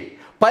ശിഷ്യയെ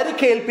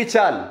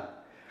പരിക്കേൽപ്പിച്ചാൽ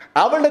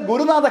അവളുടെ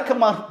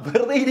ഗുരുനാഥക്കന്മാർ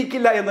വെറുതെ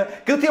ഇരിക്കില്ല എന്ന്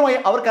കൃത്യമായി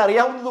അവർക്ക്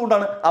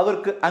അറിയാവുന്നതുകൊണ്ടാണ്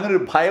അവർക്ക് അങ്ങനെ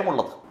ഒരു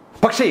ഭയമുള്ളത്.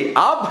 പക്ഷേ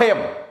ആ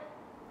ഭയം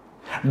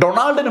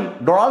ഡൊണാൾഡിനും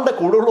ഡൊണാൾഡിന്റെ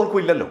കൂടെയുള്ളവർക്കും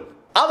ഇല്ലല്ലോ.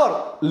 അവർ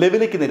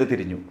ലെവിലേക്ക് നേരെ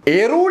തിരിഞ്ഞു.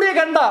 എറൂഡിയെ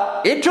കണ്ട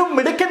ഏറ്റവും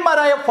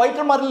മിടുക്കന്മാരായ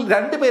ഫൈറ്റർമാരിൽ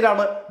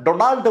രണ്ടുപേരാണ്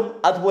ഡൊണാൾഡും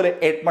അതുപോലെ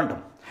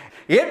എഡ്മണ്ടും.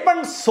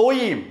 എഡ്മണ്ട്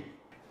സോയിയും,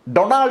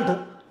 ഡൊണാൾഡ്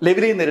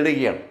ലെവിലെയും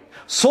നേരിടുകയാണ്.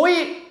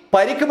 സോയി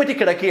പരിക്ക് പറ്റി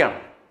കിടക്കുകയാണ്.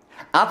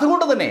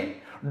 അതുകൊണ്ട് തന്നെ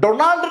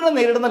ഡൊണാൾഡിനെ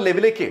നേരിടുന്ന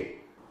ലെവിലേക്ക്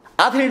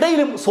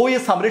അതിനിടയിലും സോയെ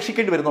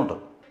സംരക്ഷിക്കേണ്ടി വരുന്നുണ്ട്.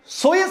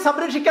 സോയെ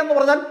സംരക്ഷിക്കുക എന്ന്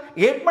പറഞ്ഞാൽ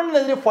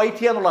എഡ്മണ്ടിനെതിരെ ഫൈറ്റ്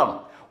ചെയ്യുക എന്നുള്ളതാണ്.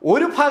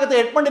 ഒരു ഭാഗത്ത്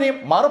എഡ്മണ്ടിനെയും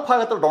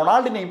മറുഭാഗത്ത്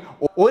ഡൊണാൾഡിനെയും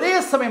ഒരേ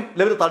സമയം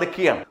ലെവിൽ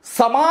തടുക്കുകയാണ്.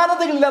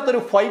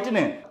 സമാനതകളില്ലാത്തൊരു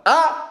ഫൈറ്റിന് ആ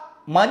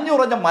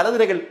മഞ്ഞുറഞ്ഞ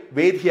മലനിരകൾ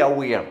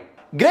വേദിയാവുകയാണ്.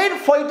 ഗ്രേറ്റ്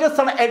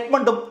ഫൈറ്റേഴ്സ് ആണ്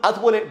എഡ്മണ്ടും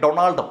അതുപോലെ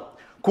ഡൊണാൾഡും.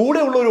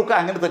 കൂടെയുള്ളവരൊക്കെ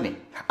അങ്ങനെ തന്നെ.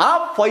 ആ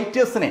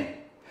ഫൈറ്റേഴ്സിനെ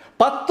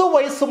 10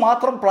 വയസ്സ്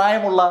മാത്രം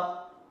പ്രായമുള്ള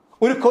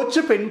ഒരു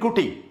കൊച്ചു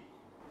പെൺകുട്ടി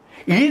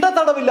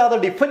ഇടതടവില്ലാതെ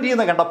ഡിഫെൻഡ്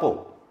ചെയ്യുന്ന കണ്ടപ്പോൾ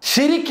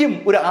ശരിക്കും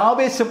ഒരു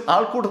ആവേശം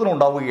ആൾക്കൂട്ടത്തിന്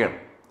ഉണ്ടാവുകയാണ്.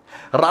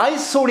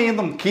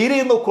 റായ്സോണിയെന്നും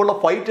കീരയെന്നും ഒക്കെ ഉള്ള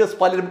ഫൈറ്റേഴ്സ്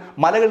പലരും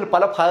മലകളിൽ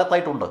പല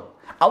ഭാഗത്തായിട്ടുണ്ട്.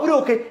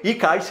 അവരുമൊക്കെ ഈ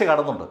കാഴ്ച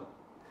കാണുന്നുണ്ട്.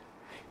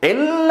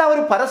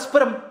 എല്ലാവരും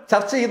പരസ്പരം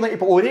ചർച്ച ചെയ്യുന്ന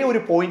ഇപ്പോൾ ഒരേ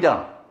ഒരു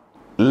പോയിന്റാണ്.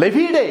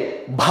 ലെവിയുടെ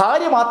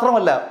ഭാര്യ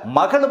മാത്രമല്ല,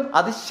 മകളും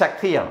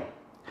അതിശക്തിയാണ്.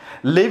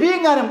 ലെവി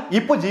എങ്ങാനും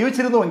ഇപ്പോൾ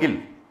ജീവിച്ചിരുന്നുവെങ്കിൽ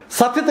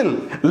സത്യത്തിൽ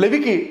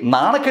ലെവിക്ക്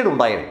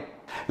നാണക്കേടുണ്ടായിരുന്നു.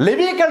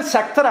 ലെവിയേക്കാൾ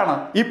ശക്തരാണ്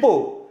ഇപ്പോൾ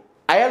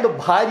അയാളുടെ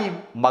ഭാര്യയും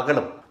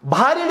മകളും.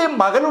 ഭാര്യയുടെയും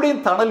മകളുടെയും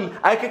തണലിൽ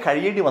അയാൾക്ക്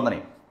കഴിയേണ്ടി വന്നനെ.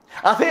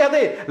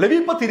 അതെ, ലെവി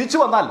ഇപ്പൊ തിരിച്ചു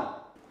വന്നാൽ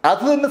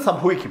അത് തന്നെ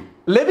സംഭവിക്കും.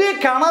 ലെവിയെ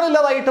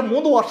കാണാനില്ലാതായിട്ട്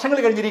 3 വർഷങ്ങൾ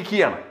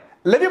കഴിഞ്ഞിരിക്കുകയാണ്.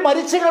 ലെവി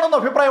മരിച്ചു കാണുന്ന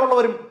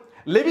അഭിപ്രായമുള്ളവരും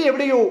ലെവി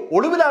എവിടെയോ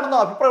ഒളിവിലാണെന്ന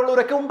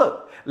അഭിപ്രായമുള്ളവരൊക്കെ ഉണ്ട്.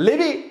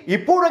 ലെവി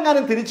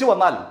ഇപ്പോഴെങ്ങാനും തിരിച്ചു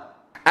വന്നാൽ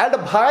അയാളുടെ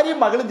ഭാര്യയും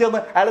മകളും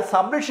ചേർന്ന് അയാളെ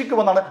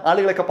സംരക്ഷിക്കുമെന്നാണ്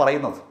ആളുകളൊക്കെ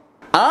പറയുന്നത്.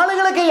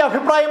 ആളുകളൊക്കെ ഈ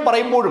അഭിപ്രായം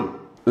പറയുമ്പോഴും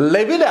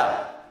ലെവില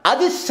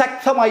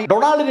അതിശക്തമായി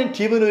ഡൊണാൾഡിനെയും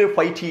ടീമിനെയും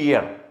ഫൈറ്റ്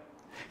ചെയ്യുകയാണ്.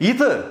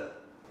 ഇത്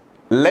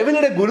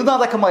ലെവിലയുടെ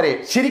ഗുരുനാഥക്കന്മാരെ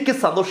ശരിക്കും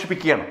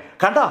സന്തോഷിപ്പിക്കുകയാണ്.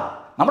 കണ്ട,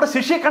 നമ്മുടെ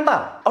ശിഷ്യയെ കണ്ട,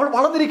 അവൾ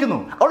വളർന്നിരിക്കുന്നു,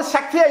 അവൾ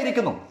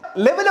ശക്തിയായിരിക്കുന്നു.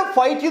 ലെവല്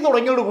ഫൈറ്റ് ചെയ്ത്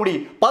തുടങ്ങിയോടുകൂടി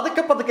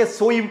പതുക്കെ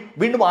സോയും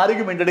വീണ്ടും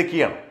ആരോഗ്യം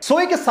വീണ്ടെടുക്കുകയാണ്.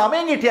 സോയ്ക്ക്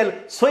സമയം കിട്ടിയാൽ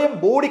സ്വയം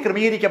ബോഡി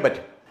ക്രമീകരിക്കാൻ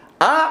പറ്റും.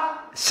 ആ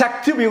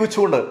ശക്തി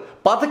ഉപയോഗിച്ചുകൊണ്ട്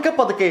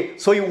പതുക്കെ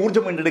സോയി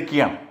ഊർജ്ജം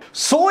വീണ്ടെടുക്കുകയാണ്.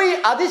 സോയി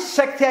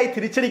അതിശക്തിയായി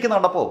തിരിച്ചടിക്കുന്ന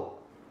കണ്ടപ്പോൾ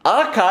ആ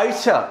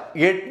കാഴ്ച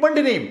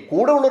എഡ്മണ്ടിനെയും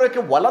കൂടെ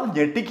ഉള്ളവരൊക്കെ വളരെ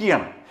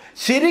ഞെട്ടിക്കുകയാണ്.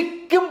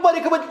 ശരിക്കും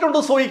പരിക്ക് പറ്റിയിട്ടുണ്ട്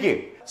സോയിക്ക്.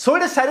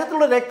 സോയുടെ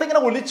ശരീരത്തിലുള്ള രക്തം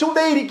ഇങ്ങനെ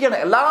ഒലിച്ചുകൊണ്ടേയിരിക്കുകയാണ്.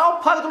 എല്ലാ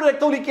ഭാഗത്തുള്ള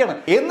രക്തം ഒലിക്കുകയാണ്.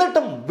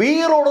 എന്നിട്ടും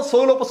വീറോടെ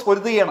സോയിലോപ്പസ്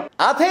പൊരുതുകയാണ്.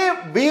 അതേ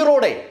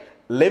വീറോടെ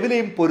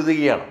ലെവിലെയും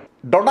പൊരുതുകയാണ്.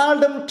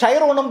 ഡൊണാൾഡും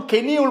ടൈറോണും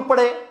കെന്നി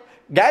ഉൾപ്പെടെ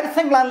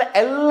ഗാരിസൺ ക്ലാനിലെ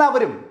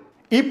എല്ലാവരും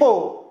ഇപ്പോ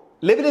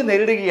ലെവിലെ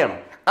നേരിടുകയാണ്.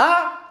 ആ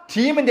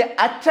ടീമിന്റെ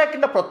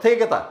അറ്റാക്കിന്റെ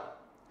പ്രത്യേകത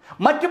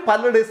മറ്റു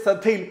പലരുടെയും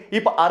ശ്രദ്ധയിൽ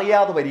ഇപ്പൊ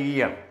അറിയാതെ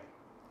വരികയാണ്.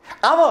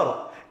 അവർ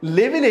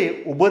ലെവിലെ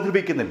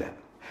ഉപദ്രവിക്കുന്നില്ല.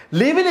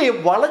 ലെവിലെ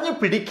വളഞ്ഞു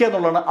പിടിക്കുക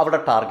എന്നുള്ളതാണ് അവരുടെ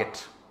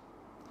ടാർഗറ്റ്.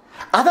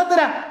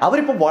 അതെന്തിനാ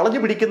അവരിപ്പോൾ വളഞ്ഞു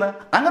പിടിക്കുന്ന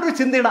അങ്ങനെ ഒരു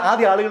ചിന്തയാണ്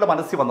ആദ്യ ആളുകളുടെ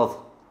മനസ്സിൽ വന്നത്.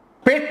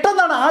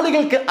 പെട്ടെന്നാണ്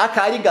ആളുകൾക്ക് ആ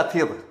കാര്യം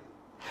കത്തിയത്.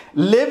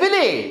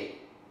 ലെവിലെ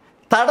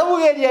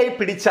തടവുകാരിയായി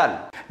പിടിച്ചാൽ,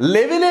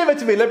 ലെവിലെ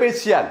വെച്ച്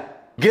വിലപേശിയാൽ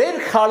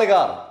ഗ്രേറ്റ്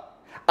ഹാളുകാർ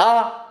ആ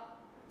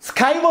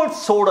സ്കൈവേർഡ്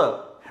സോഡ്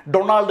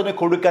ഡൊണാൾഡിന്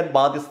കൊടുക്കാൻ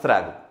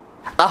ബാധ്യസ്ഥരാകും.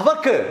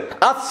 അവർക്ക്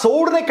ആ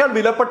സോഡിനേക്കാൾ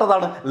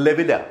വിലപ്പെട്ടതാണ്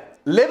ലെവില.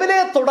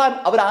 ലെവിലയെ തൊടാൻ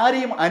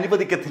അവരാരെയും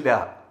അനുവദിക്കത്തില്ല.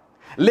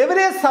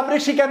 ലെവിലയെ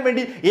സംരക്ഷിക്കാൻ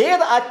വേണ്ടി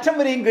ഏത് അറ്റം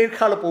വരെയും ഗ്രേറ്റ്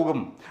ഹാൾ പോകും.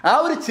 ആ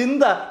ഒരു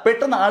ചിന്ത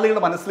പെട്ടെന്ന് ആളുകളുടെ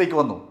മനസ്സിലേക്ക്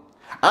വന്നു.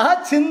 ആ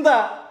ചിന്ത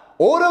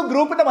ഓരോ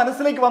ഗ്രൂപ്പിന്റെ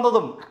മനസ്സിലേക്ക്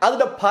വന്നതും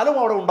അതിന്റെ ഫലം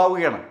അവിടെ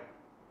ഉണ്ടാവുകയാണ്.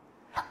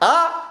 ആ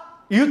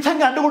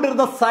യുദ്ധം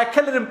കണ്ടുകൊണ്ടിരുന്ന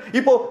സകലരും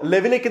ഇപ്പോൾ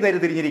ലെവിലേക്ക് നേരെ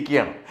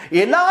തിരിഞ്ഞിരിക്കുകയാണ്.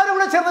 എല്ലാവരും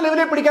കൂടെ ചേർന്ന്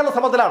ലെവിലെ പിടിക്കാനുള്ള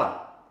ശ്രമത്തിലാണ്.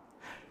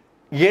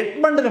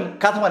 എഡ്മണ്ടിനും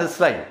കഥ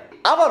മനസ്സിലായി.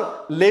 അവർ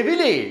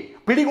ലെവിലെ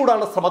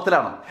പിടികൂടാനുള്ള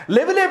ശ്രമത്തിലാണ്.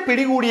 ലെവിലെ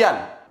പിടികൂടിയാൽ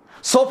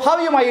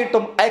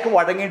സ്വാഭാവികമായിട്ടും അയാൾക്ക്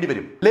വഴങ്ങേണ്ടി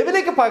വരും.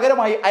 ലെവിലേക്ക്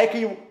പകരമായി അയാൾക്ക്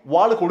ഈ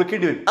വാള്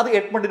കൊടുക്കേണ്ടി വരും. അത്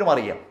എഡ്മണ്ടിനും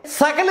അറിയാം.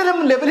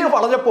 സകലരും ലെവിലെ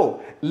വളഞ്ഞപ്പോൾ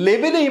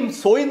ലെവിലെയും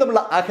സോയും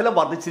തമ്മിലുള്ള അകലം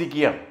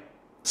വർദ്ധിച്ചിരിക്കുകയാണ്.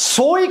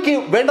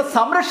 സോയ്ക്ക് വേണ്ട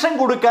സംരക്ഷണം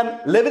കൊടുക്കാൻ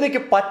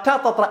ലെവിലേക്ക്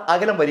പറ്റാത്തത്ര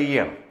അകലം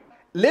വരികയാണ്.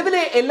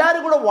 ലെവിലെ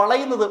എല്ലാവരും കൂടെ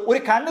വളയുന്നത് ഒരു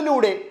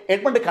കണ്ണിലൂടെ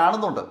എഡ്മണ്ട്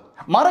കാണുന്നുണ്ട്.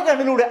 മറ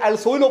കണ്ണിലൂടെ അയാൾ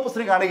സോയ്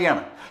ലോപ്പസിനെ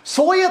കാണുകയാണ്.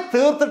 സോയെ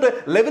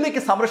തീർത്തിട്ട് ലെവിലേക്ക്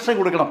സംരക്ഷണം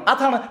കൊടുക്കണം.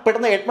 അതാണ്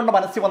പെട്ടെന്ന് എഡ്മണ്ട്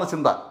മനസ്സിൽ വന്ന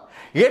ചിന്ത.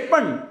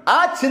 എഡ്മണ്ട്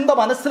ആ ചിന്ത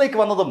മനസ്സിലേക്ക്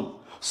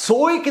വന്നതും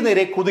സോയ്ക്ക്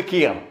നേരെ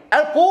കുതിക്കുകയാണ്.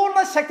 അയാൾ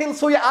പൂർണ്ണ ശക്തിയിൽ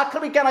സോയെ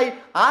ആക്രമിക്കാനായി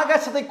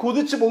ആകാശത്തെ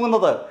കുതിച്ചു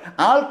പോകുന്നത്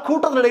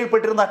ആൾക്കൂട്ടത്തിനിടയിൽ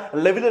പെട്ടിരുന്ന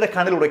ലെവിലയുടെ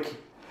കണ്ണിലുടക്കി.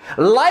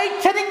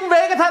 ലൈറ്റനിങ്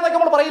വേഗത എന്നൊക്കെ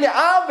നമ്മൾ പറയില്ലേ,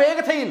 ആ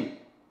വേഗതയിൽ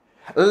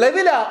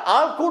ലെവില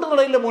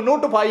ആൾക്കൂട്ടത്തിനിടയിൽ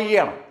മുന്നോട്ട്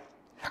പായുകയാണ്.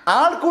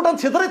 ആൾക്കൂട്ടം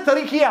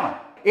ചിതറിത്തെറിക്കുകയാണ്.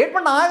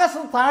 എഡ്മണ്ട്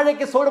ആകാശം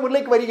താഴേക്ക് സോയുടെ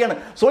മുന്നിലേക്ക് വരികയാണ്.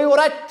 സോയി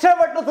ഒരൊറ്റ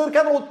വെട്ട്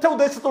തീർക്കാനുള്ള ഒറ്റ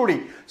ഉദ്ദേശത്തോടെ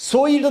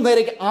സോയിയുടെ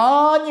നേരേക്ക്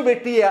ആഞ്ഞു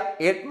വെട്ടിയ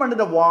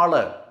എഡ്മണ്ടിന്റെ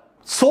വാള്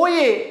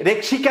സോയെ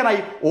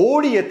രക്ഷിക്കാനായി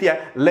ഓടിയെത്തിയ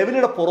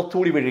ലെവിലയുടെ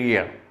പുറത്തുകൂടി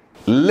വീഴുകയാണ്.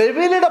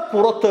 ലെവിലയുടെ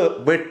പുറത്ത്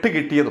വെട്ട്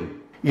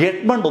കിട്ടിയതും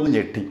എഡ്മണ്ട് ഒന്ന്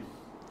ഞെട്ടി.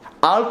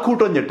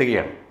 ആൾക്കൂട്ടം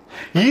ഞെട്ടുകയാണ്.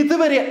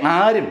 ഇതുവരെ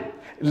ആരും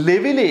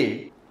ലെവിലെ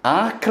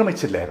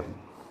ആക്രമിച്ചില്ലായിരുന്നു.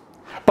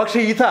 പക്ഷെ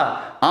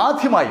ഇതാ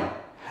ആദ്യമായി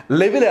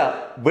ലെവില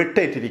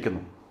വെട്ടേറ്റിരിക്കുന്നു.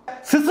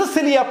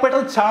 സിസസിലിയ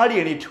പെട്ടെന്ന് ചാടി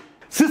എണീറ്റു.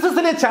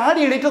 സിസസിലിയ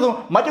ചാടി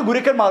എണീറ്റതും മറ്റു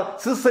ഗുരുക്കന്മാർ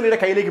സിസസിലിയുടെ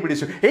കയ്യിലേക്ക്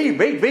പിടിച്ചു. ഏയ്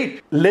വെയിറ്റ് വെയിറ്റ്,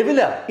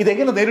 ലെവില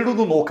ഇതെങ്ങനെ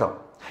നേരിടുന്നു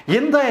നോക്കാം.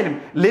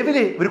 എന്തായാലും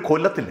ലെവിലെ ഒരു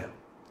കൊല്ലത്തില്ല.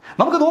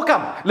 നമുക്ക്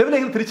നോക്കാം ലെവില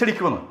എങ്ങനെ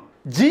തിരിച്ചടിക്കുമെന്ന്.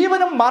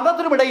 ജീവനും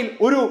മരണത്തിനുമിടയിൽ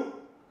ഒരു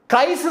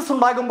ക്രൈസിസ്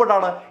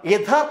ഉണ്ടാകുമ്പോഴാണ്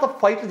യഥാർത്ഥ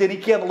ഫൈറ്റ്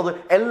ജനിക്കുക എന്നുള്ളത്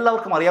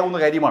എല്ലാവർക്കും അറിയാവുന്ന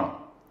കാര്യമാണ്.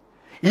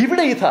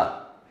 ഇവിടെ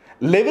ഇതാ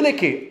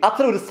ലെവിലയ്ക്ക്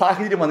അത്ര ഒരു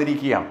സാഹചര്യം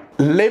വന്നിരിക്കുകയാണ്.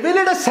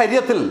 ലെവിലയുടെ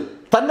ശരീരത്തിൽ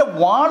തന്റെ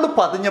വാള്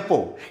പതിഞ്ഞപ്പോ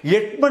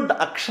എഡ്മണ്ട്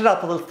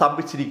അക്ഷരാർത്ഥത്തിൽ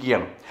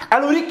സ്തംഭിച്ചിരിക്കുകയാണ്.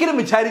 അയാൾ ഒരിക്കലും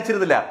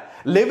വിചാരിച്ചിരുന്നില്ല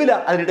ലെവില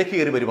അതിനിടയ്ക്ക്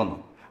കയറി വരുമെന്ന്.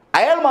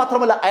 അയാൾ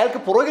മാത്രമല്ല, അയാൾക്ക്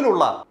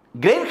പുറകിലുള്ള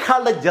ഗ്രേറ്റ്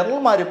ഹാളിലെ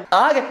ജനറൽമാരും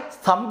ആകെ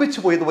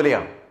സ്തംഭിച്ചു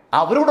പോയതുപോലെയാണ്.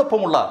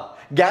 അവരോടൊപ്പമുള്ള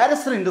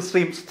ഗാരിസൺ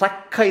ഇൻഡസ്ട്രിയും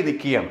സ്ട്രക്കായി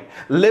നിൽക്കുകയാണ്.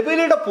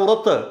 ലെവിലയുടെ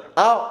പുറത്ത്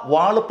ആ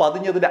വാള്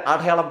പതിഞ്ഞതിന്റെ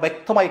അടയാളം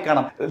വ്യക്തമായി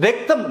കാണാം.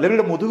 രക്തം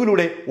ലെവിലയുടെ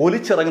മുതുകിലൂടെ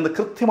ഒലിച്ചിറങ്ങുന്നത്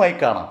കൃത്യമായി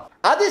കാണാം.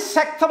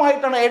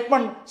 അതിശക്തമായിട്ടാണ്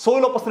എഡ്മണ്ട്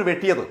സോയ് ലോപ്പസിന്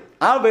വെട്ടിയത്.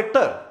 ആ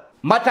വെട്ട്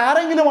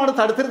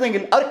മറ്റാരെങ്കിലുമാണ്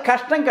തടുത്തിരുന്നെങ്കിൽ അവർ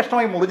കഷ്ണം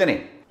കഷ്ണമായി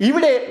മുറിഞ്ഞനെ.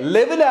 ഇവിടെ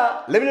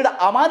ലെവിലയുടെ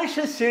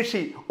അമാനുഷ്യ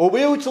ശേഷി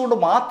ഉപയോഗിച്ചുകൊണ്ട്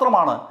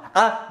മാത്രമാണ്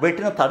ആ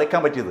വെട്ടിനെ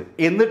തടുക്കാൻ പറ്റിയത്.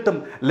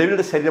 എന്നിട്ടും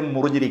ലെവിലയുടെ ശരീരം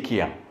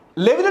മുറിഞ്ഞിരിക്കുകയാണ്.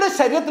 ലെവിലയുടെ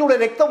ശരീരത്തിലൂടെ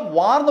രക്തം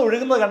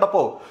വാർന്നൊഴുകുന്നത്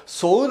കണ്ടപ്പോൾ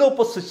സോയ്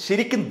ലോപ്പസ്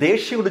ശരിക്കും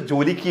ദേഷ്യം കൊണ്ട്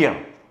ജ്വലിക്കുകയാണ്.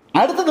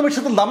 അടുത്ത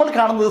നിമിഷത്തിൽ നമ്മൾ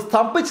കാണുന്നത്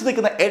സ്തംഭിച്ചു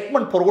നിൽക്കുന്ന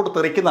എഡ്മണ്ട് പുറകോട്ട്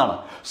തെറിക്കുന്നതാണ്.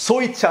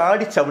 സോയ്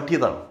ചാടി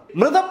ചവിട്ടിയതാണ്.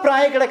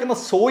 മൃതപ്രായ കിടക്കുന്ന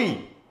സോയ്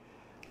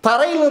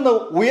തറയിൽ നിന്ന്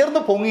ഉയർന്നു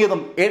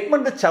പൊങ്ങിയതും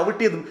എഡ്മണ്ട്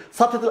ചവിട്ടിയതും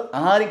സത്യത്തിൽ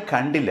ആരും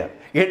കണ്ടില്ല.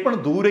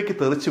 എഡ്മണ്ട് ദൂരേക്ക്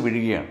തെറിച്ചു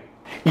വീഴുകയാണ്.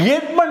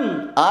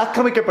 എഡ്മണ്ട്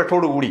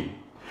ആക്രമിക്കപ്പെട്ടോടുകൂടി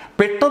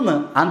പെട്ടെന്ന്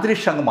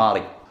അന്തരീക്ഷം അങ്ങ്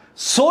മാറി.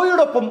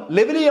 സോയോടൊപ്പം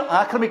ലെവിലയെ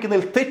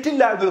ആക്രമിക്കുന്നതിൽ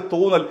തെറ്റില്ല എന്നൊരു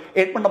തോന്നൽ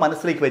എഡ്മണ്ട്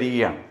മനസ്സിലേക്ക്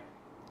വരികയാണ്.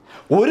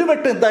 ഒരു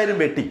വെട്ട് എന്തായാലും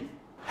വെട്ടി.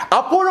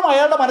 അപ്പോഴും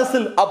അയാളുടെ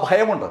മനസ്സിൽ ആ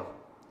ഭയമുണ്ട്.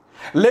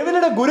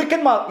 ലെവിലയുടെ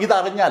ഗുരുക്കന്മാർ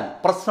ഇതറിഞ്ഞാൽ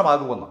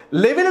പ്രശ്നമാകുമെന്ന്.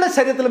 ലെവിലയുടെ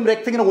ശരീരത്തിലും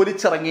രക്തം ഇങ്ങനെ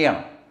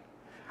ഒലിച്ചിറങ്ങിയാണ്.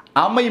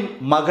 അമ്മയും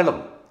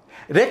മകളും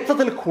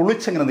രക്തത്തിൽ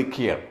കുളിച്ചങ്ങനെ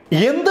നിൽക്കുകയാണ്.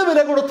 എന്ത്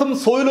വില കൊടുത്തും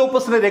സോയ്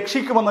ലോപ്പസിനെ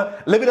രക്ഷിക്കുമെന്ന്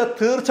ലെവില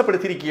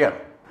തീർച്ചപ്പെടുത്തിയിരിക്കുകയാണ്.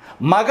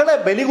 മകളെ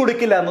ബലി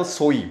കൊടുക്കില്ല എന്ന്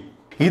സോയി.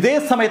 ഇതേ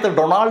സമയത്ത്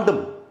ഡൊണാൾഡും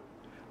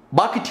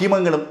ബാക്കി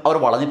ടീമംഗങ്ങളും അവർ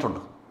വളഞ്ഞിട്ടുണ്ട്.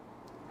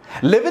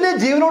 ലെവിലെ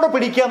ജീവനോടെ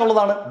പിടിക്കുക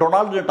എന്നുള്ളതാണ്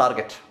ഡൊണാൾഡിന്റെ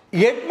ടാർഗറ്റ്.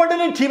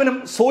 എഡ്മണ്ടിനും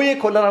ടീമിനും സോയെ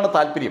കൊല്ലാനാണ്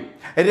താല്പര്യം.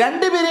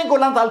 രണ്ടുപേരെയും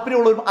കൊല്ലാൻ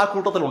താല്പര്യമുള്ളവരും ആ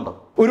കൂട്ടത്തിലുണ്ട്.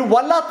 ഒരു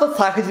വല്ലാത്ത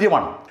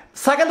സാഹചര്യമാണ്.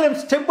 സകലരും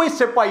സ്റ്റെപ്പ് ബൈ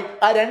സ്റ്റെപ്പായി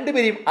ആ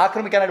രണ്ടുപേരെയും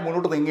ആക്രമിക്കാനായിട്ട്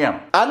മുന്നോട്ട് നീങ്ങുകയാണ്.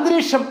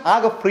 അന്തരീക്ഷം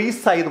ആകെ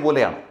ഫ്രീസ്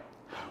ആയതുപോലെയാണ്.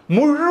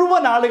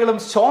 മുഴുവൻ ആളുകളും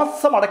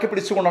ശ്വാസം അടക്കി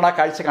പിടിച്ചുകൊണ്ടാണ് ആ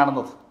കാഴ്ച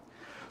കാണുന്നത്.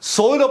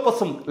 സോയ്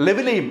ലോപ്പസും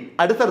ലെവിലയും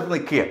അടുത്തടുത്ത്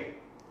നിൽക്കുകയാണ്.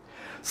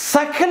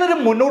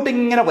 സകലരും മുന്നോട്ട്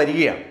ഇങ്ങനെ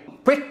വരികയാണ്.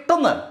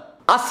 പെട്ടെന്ന്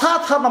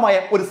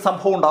അസാധാരണമായ ഒരു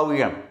സംഭവം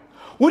ഉണ്ടാവുകയാണ്.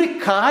 ഒരു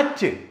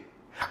കാറ്റ്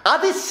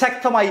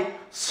അതിശക്തമായി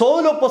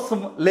സോയ്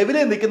ലോപ്പസും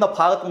ലെവിലയും നിൽക്കുന്ന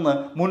ഭാഗത്തു നിന്ന്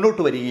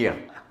മുന്നോട്ട് വരികയാണ്.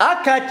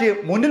 ആ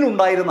കാറ്റ്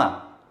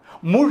മുന്നിലുണ്ടായിരുന്ന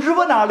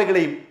മുഴുവൻ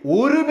ആളുകളെയും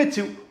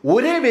ഒരുമിച്ച്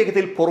ഒരേ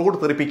വേഗതയിൽ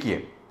പുറകോട്ട്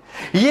തെറിപ്പിക്കുകയാണ്.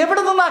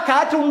 എവിടെ നിന്ന് ആ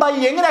കാറ്റുണ്ടായി,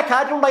 എങ്ങനെ ആ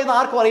കാറ്റുണ്ടായി എന്ന്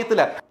ആർക്കും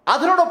അറിയത്തില്ല.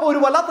 അതിനോടൊപ്പം ഒരു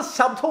വല്ലാത്ത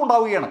ശബ്ദം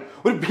ഉണ്ടാവുകയാണ്.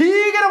 ഒരു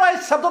ഭീകരമായ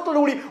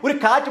ശബ്ദത്തോടുകൂടി ഒരു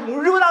കാറ്റ്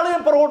മുഴുവൻ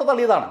ആളുകളും പുറകോട്ട്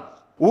തള്ളിയതാണ്.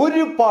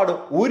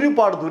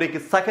 ഒരുപാട് ദൂരേക്ക്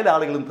സകല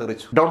ആളുകളും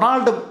തെറിച്ചു.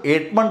 ഡൊണാൾഡും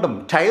എഡ്മണ്ടും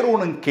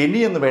ടൈറോണും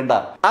കെന്നി എന്ന് വേണ്ട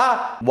ആ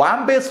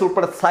വാമ്പേഴ്സ്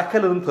ഉൾപ്പെടെ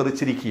സകലരും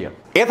തെറിച്ചിരിക്കുകയാണ്.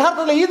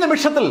 യഥാർത്ഥത്തിൽ ഈ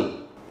നിമിഷത്തിൽ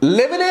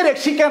ലെവിനെ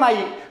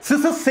രക്ഷിക്കാനായി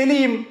സിസ്റ്റർ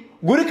സെലിയും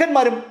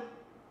ഗുരുക്കന്മാരും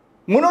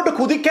മുന്നോട്ട്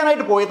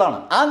കുതിക്കാനായിട്ട് പോയതാണ്.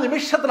 ആ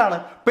നിമിഷത്തിലാണ്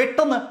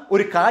പെട്ടെന്ന്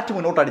ഒരു കാറ്റ്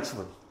മുന്നോട്ട്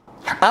അടിച്ചത്.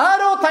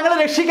 ആരോ തങ്ങളെ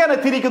രക്ഷിക്കാൻ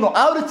എത്തിയിരിക്കുന്നു.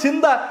 ആ ഒരു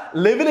ചിന്ത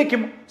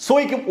ലെവിലേക്കും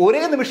സോയ്ക്കും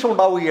ഒരേ നിമിഷം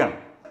ഉണ്ടാവുകയാണ്.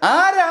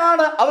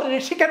 ആരാണ് അവരെ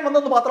രക്ഷിക്കാൻ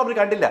വന്നതെന്ന് മാത്രം അവർ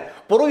കണ്ടില്ല.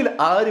 പുറകിൽ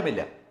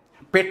ആരുമില്ല.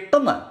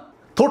 പെട്ടെന്ന്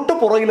തൊട്ടു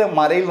പുറകിലെ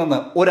മലയിൽ നിന്ന്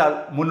ഒരാൾ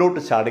മുന്നോട്ട്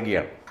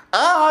ചാടുകയാണ്.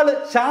 ആ ആള്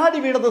ചാടി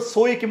വീണത്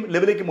സോയ്ക്കും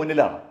ലെവിലേക്കും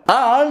മുന്നിലാണ്. ആ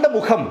ആളുടെ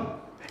മുഖം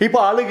ഇപ്പൊ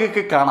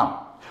ആളുകൾക്ക് കാണാം.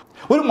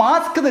 ഒരു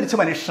മാസ്ക് ധരിച്ച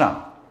മനുഷ്യനാണ്.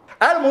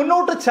 അയാൾ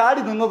മുന്നോട്ട്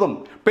ചാടി നിന്നതും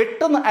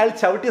പെട്ടെന്ന് അയാൾ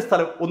ചവിട്ടിയ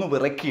സ്ഥലം ഒന്ന്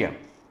വിറയ്ക്കുകയാണ്.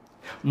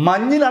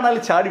 മഞ്ഞിലാണ് അയാൾ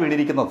ചാടി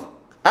വീണിരിക്കുന്നത്.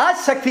 ആ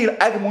ശക്തിയിൽ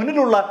അയാൾക്ക്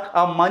മുന്നിലുള്ള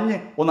ആ മഞ്ഞ്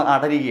ഒന്ന്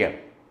അടരുകയാണ്.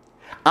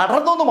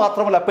 അടർന്നൊന്നു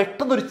മാത്രമല്ല,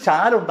 പെട്ടെന്നൊരു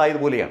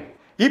ചാലുണ്ടായതുപോലെയാണ്.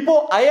 ഇപ്പോൾ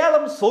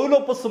അയാളും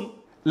സോലോപ്പസും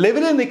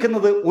ലെവിലിൽ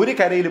നിൽക്കുന്നത് ഒരു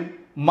കരയിലും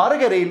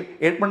മറുകരയിൽ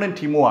എഡ്മണ്ടും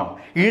ടീമുമാണ്.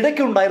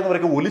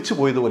 ഇടയ്ക്കുണ്ടായിരുന്നവരൊക്കെ ഒലിച്ചു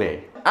പോയതുപോലെയായി.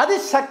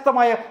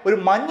 അതിശക്തമായ ഒരു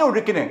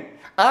മഞ്ഞൊഴുക്കിന്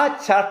ആ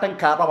ചാട്ടം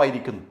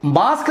കാരണമായിരിക്കുന്നു.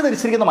 മാസ്ക്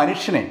ധരിച്ചിരിക്കുന്ന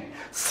മനുഷ്യനെ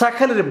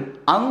സകലരും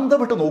അന്തം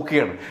വിട്ട്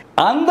നോക്കുകയാണ്.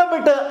 അന്തം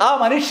വിട്ട് ആ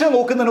മനുഷ്യനെ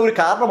നോക്കുന്നതിന് ഒരു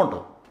കാരണമുണ്ട്.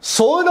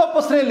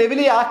 സോലോപ്പസിനെ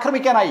ലെവിലിയെ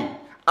ആക്രമിക്കാനായി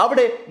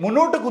അവിടെ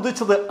മുന്നോട്ട്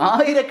കുതിച്ചത്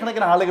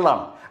ആയിരക്കണക്കിന്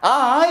ആളുകളാണ്. ആ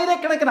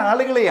ആയിരക്കണക്കിന്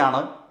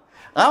ആളുകളെയാണ്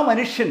ആ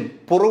മനുഷ്യൻ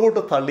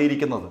പുറകോട്ട്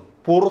തള്ളിയിരിക്കുന്നത്,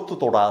 പുറത്തു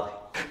തൊടാതെ.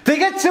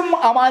 തികച്ചും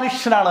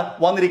അമാനുഷ്യനാണ്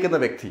വന്നിരിക്കുന്ന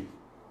വ്യക്തി.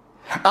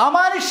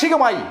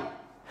 അമാനുഷികമായി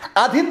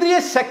അതീന്ദ്രിയ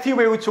ശക്തി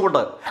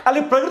ഉപയോഗിച്ചുകൊണ്ട്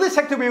അല്ലെങ്കിൽ പ്രകൃതി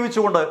ശക്തി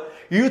ഉപയോഗിച്ചുകൊണ്ട്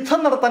യുദ്ധം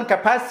നടത്താൻ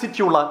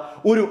കപ്പാസിറ്റിയുള്ള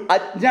ഒരു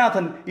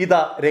അജ്ഞാതൻ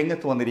ഇതാ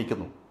രംഗത്ത്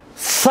വന്നിരിക്കുന്നു.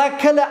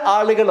 സകല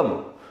ആളുകളും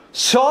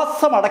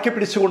ശ്വാസം അടക്കി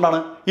പിടിച്ചുകൊണ്ടാണ്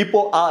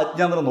ഇപ്പോൾ ആ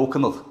അജ്ഞാതനെ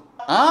നോക്കുന്നത്.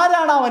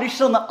 ആരാണ് ആ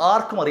മനുഷ്യനെന്ന്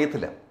ആർക്കും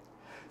അറിയത്തില്ല.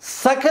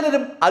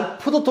 സകലരും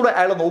അത്ഭുതത്തോടെ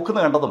അയാളെ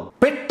നോക്കുന്നത് കണ്ടതും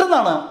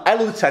പെട്ടെന്നാണ് അയാൾ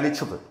ഇത്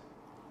ചലിച്ചത്.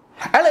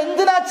 അയാൾ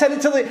എന്തിനാ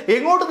ചലിച്ചത്,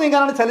 എങ്ങോട്ട്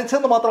നീങ്ങാനാണ്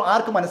ചലിച്ചതെന്ന് മാത്രം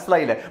ആർക്കും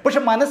മനസ്സിലായില്ല.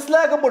 പക്ഷെ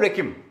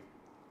മനസ്സിലാകുമ്പോഴേക്കും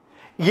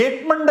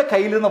എഡ്മണ്ടിന്റെ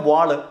കയ്യിൽ നിന്ന്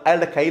വാള്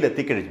അയാളുടെ കയ്യിൽ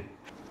എത്തിക്കഴിഞ്ഞു.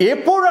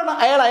 എപ്പോഴാണ്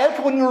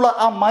അയാൾക്ക് മുന്നിലുള്ള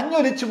ആ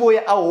മഞ്ഞൊലിച്ചു പോയ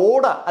ആ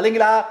ഓട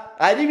അല്ലെങ്കിൽ ആ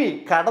അരുവി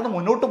കടന്ന്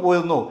മുന്നോട്ട്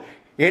പോയെന്നോ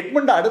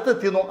എഡ്മണ്ട്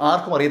അടുത്തെത്തിയെന്നോ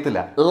ആർക്കും അറിയത്തില്ല.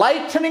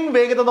 ലൈറ്റനിങ്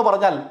വേഗത എന്ന്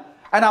പറഞ്ഞാൽ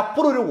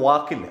അതിനപ്പുറം ഒരു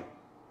വാക്കില്ല.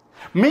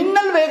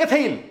 മിന്നൽ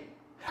വേഗതയിൽ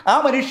ആ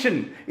മനുഷ്യൻ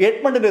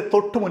എഡ്മണ്ടിന്റെ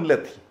തൊട്ടു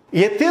മുന്നിലെത്തി.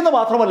 എത്തിയെന്ന്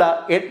മാത്രമല്ല,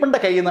 എഡ്മണ്ടിന്റെ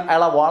കയ്യിൽ നിന്ന്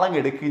അയാൾ ആ വാളങ്ങ്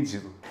എടുക്കുകയും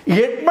ചെയ്തു.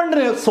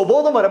 എഡ്മണ്ടിന്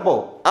സ്വബോധം വരുമ്പോൾ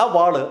ആ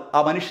വാള്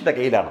ആ മനുഷ്യന്റെ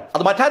കയ്യിലാണ്.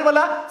 അത്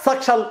മറ്റാരുമല്ല,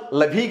 സാക്ഷാൽ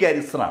ലെവി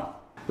ഗാരിസൺ ആണ്.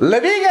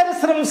 ലെവി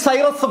ഗാരിസണും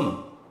സൈറസും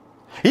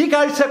ഈ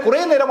കാഴ്ച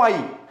കുറെ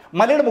നേരമായി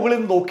മലയുടെ മുകളിൽ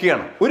നിന്ന്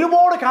നോക്കിയാണ്.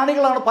 ഒരുപാട്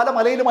കാണികളാണ് പല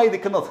മലയിലുമായി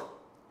നിൽക്കുന്നത്.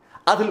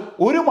 അതിൽ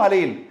ഒരു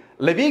മലയിൽ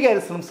ലെവി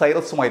ഗാരിസണും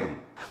സൈറസുമായിരുന്നു.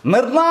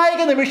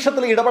 നിർണായക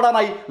നിമിഷത്തിൽ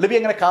ഇടപെടാനായി ലെവി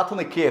അങ്ങനെ കാത്തു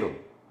നിൽക്കുകയായിരുന്നു.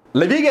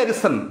 ലെവി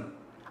ഗാരിസൺ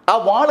ആ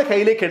വാള്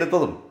കയ്യിലേക്ക്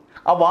എടുത്തതും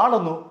ആ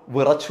വാളൊന്ന്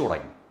വിറച്ചു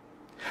തുടങ്ങി.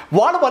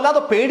 വാള്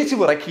വല്ലാതെ പേടിച്ച്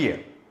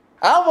വിറയ്ക്കുകയാണ്.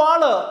 ആ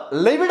വാള്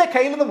ലെവിയുടെ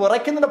കയ്യിൽ നിന്ന്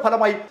വിറയ്ക്കുന്നതിന്റെ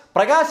ഫലമായി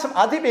പ്രകാശം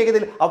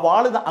അതിവേഗതയിൽ ആ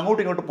വാളിൽ നിന്ന്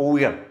അങ്ങോട്ടും ഇങ്ങോട്ടും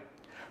പോവുകയാണ്.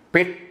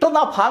 പെട്ടെന്ന്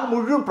ആ ഭാഗം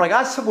മുഴുവൻ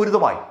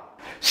പ്രകാശപൂരിതമായി.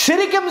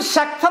 ശരിക്കും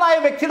ശക്തനായ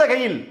വ്യക്തിയുടെ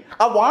കയ്യിൽ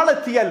ആ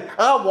വാളെത്തിയാൽ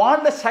ആ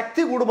വാളിന്റെ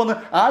ശക്തി കൂടുമെന്ന്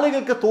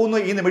ആളുകൾക്ക്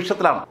തോന്നുന്ന ഈ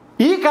നിമിഷത്തിലാണ്.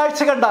 ഈ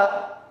കാഴ്ച കണ്ട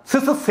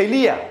സിസ്റ്റർ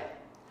സെലിയ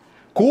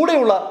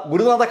കൂടെയുള്ള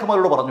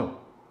ഗുരുനാഥക്കന്മാരോട് പറഞ്ഞു,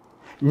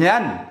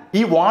 ഞാൻ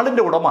ഈ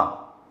വാളിന്റെ ഉടമ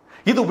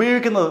ഇത്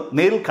ഉപയോഗിക്കുന്നത്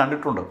നേരിൽ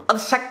കണ്ടിട്ടുണ്ട്. അത്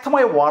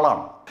ശക്തമായ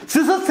വാളാണ്.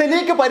 സിസ്റ്റർ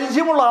സെലിയയ്ക്ക്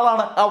പരിചയമുള്ള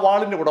ആളാണ് ആ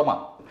വാളിന്റെ ഉടമ.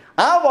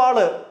 ആ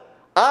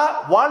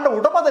വാളിന്റെ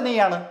ഉടമ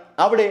തന്നെയാണ്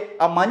അവിടെ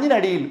ആ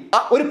മഞ്ഞിനടിയിൽ ആ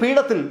ഒരു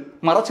പീഠത്തിൽ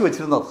മറച്ചു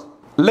വെച്ചിരുന്നത്.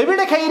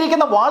 ലെവിയുടെ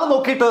കയ്യിരിക്കുന്ന വാള്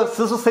നോക്കിയിട്ട്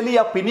സിസ്റ്റർ സെലിയ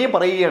പിന്നെയും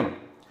പറയുകയാണ്,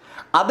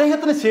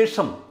 അദ്ദേഹത്തിന്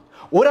ശേഷം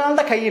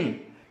ഒരാളുടെ കയ്യിൽ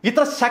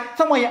ഇത്ര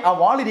ശക്തമായി ആ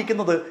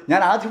വാളിരിക്കുന്നത്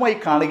ഞാൻ ആദ്യമായി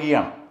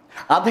കാണുകയാണ്.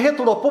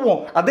 അദ്ദേഹത്തോടൊപ്പമോ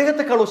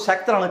അദ്ദേഹത്തെക്കാളോ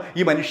ശക്തനാണ്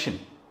ഈ മനുഷ്യൻ.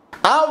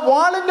 ആ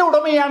വാളിന്റെ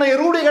ഉടമയാണ്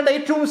എറൂഡി കണ്ട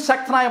ഏറ്റവും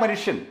ശക്തനായ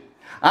മനുഷ്യൻ.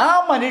 ആ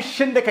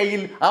മനുഷ്യന്റെ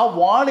കയ്യിൽ ആ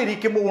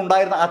വാളിരിക്കുമ്പോൾ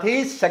ഉണ്ടായിരുന്ന അതേ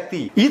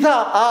ശക്തി ഇതാ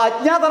ആ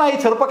അജ്ഞാതനായ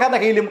ചെറുപ്പക്കാരന്റെ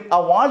കയ്യിലും ആ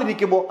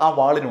വാളിരിക്കുമ്പോൾ ആ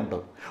വാളിനുണ്ട്.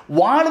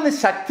 വാളിന്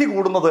ശക്തി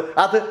കൂടുന്നത്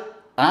അത്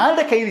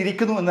ആരുടെ കയ്യിൽ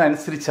ഇരിക്കുന്നു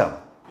എന്നനുസരിച്ചാണ്.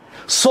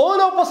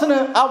 സോലോപ്പസിന്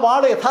ആ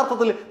വാള്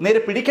യഥാർത്ഥത്തിൽ നേരെ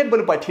പിടിക്കാൻ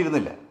പോലും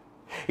പറ്റിയിരുന്നില്ല.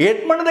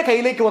 എഡ്മണ്ടിന്റെ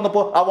കയ്യിലേക്ക്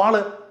വന്നപ്പോൾ ആ വാള്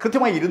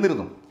കൃത്യമായി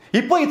ഇരുന്നിരുന്നു.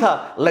 ഇപ്പോൾ ഇതാ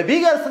ലെവി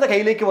ഗാരിസന്റെ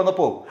കയ്യിലേക്ക്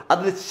വന്നപ്പോൾ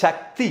അതിന്റെ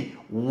ശക്തി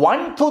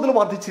വൻതോതിൽ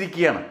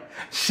വർദ്ധിച്ചിരിക്കുകയാണ്.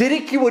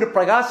 ശരിക്കും ഒരു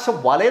പ്രകാശ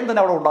വലയം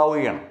തന്നെ അവിടെ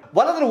ഉണ്ടാവുകയാണ്.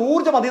 വലതിന്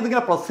ഊർജ്ജം അതിൽ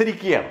നിന്നിങ്ങനെ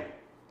പ്രസരിക്കുകയാണ്.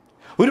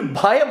 ഒരു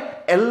ഭയം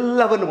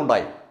എല്ലാവരിലും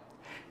ഉണ്ടായി.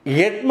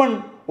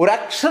 എഡ്മണ്ട്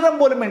ഒരക്ഷരം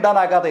പോലും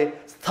മിണ്ടാനാകാതെ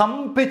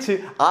സ്തംഭിച്ച്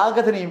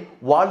ആഗതനെയും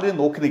വാളിനെയും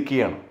നോക്കി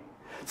നിൽക്കുകയാണ്.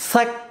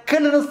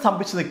 സകലനും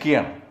സ്തംഭിച്ച്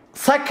നിൽക്കുകയാണ്.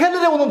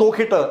 സകലനെ ഒന്ന്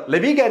നോക്കിയിട്ട്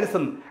ലെവി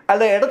ഗാരിസൺ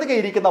അയാളുടെ ഇടത്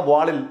കൈയിരിക്കുന്ന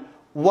വാളിൽ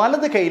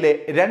വലത് കൈയിലെ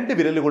 2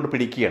 വിരൽ കൊണ്ട്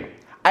പിടിക്കുകയാണ്.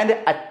 അതിന്റെ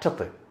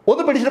അറ്റത്ത്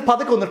ഒന്ന് പിടിച്ചിട്ട്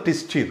പതുക്കെ ഒന്ന്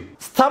ട്വിസ്റ്റ് ചെയ്തു.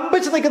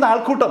 സ്തംഭിച്ച് നിൽക്കുന്ന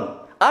ആൾക്കൂട്ടം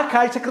ആ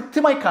കാഴ്ച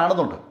കൃത്യമായി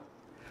കാണുന്നുണ്ട്.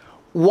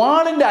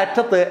 വാളിന്റെ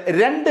അറ്റത്ത്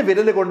 2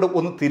 വിരൽ കൊണ്ട്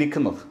ഒന്ന്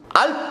തിരിക്കുന്നത്.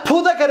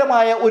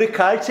 അത്ഭുതകരമായ ഒരു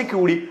കാഴ്ചയ്ക്ക്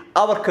കൂടി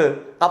അവർക്ക്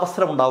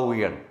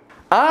അവസരമുണ്ടാവുകയാണ്.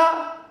 ആ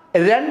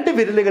 2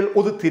 വിരലുകൾ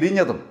ഒന്ന്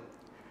തിരിഞ്ഞതും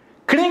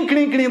കിണിയും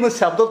കിണിയും കിണിയുന്ന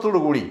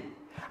ശബ്ദത്തോടു കൂടി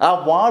ആ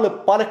വാള്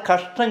പല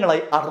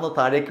കഷ്ണങ്ങളായി അറന്ന്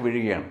താഴേക്ക്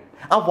വീഴുകയാണ്.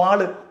 ആ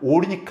വാള്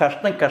ഒടിഞ്ഞ്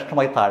കഷ്ണം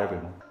കഷ്ണമായി താഴെ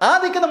വീണു. ആ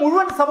നിൽക്കുന്ന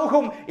മുഴുവൻ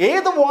സമൂഹവും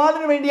ഏത്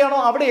വാളിന് വേണ്ടിയാണോ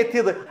അവിടെ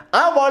എത്തിയത്,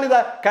 ആ വാളിത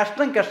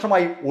കഷ്ണം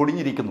കഷ്ണമായി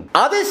ഒടിഞ്ഞിരിക്കുന്നു.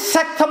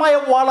 അതിശക്തമായ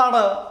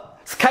വാളാണ്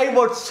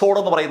സ്കൈവേർഡ് സോഡ്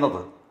എന്ന് പറയുന്നത്.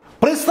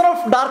 പ്രിസൺ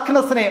ഓഫ്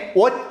ഡാർക്ക്നെസ്സിനെ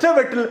ഒറ്റ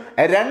വെട്ടിൽ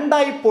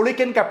 2ആയി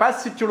പൊളിക്കാൻ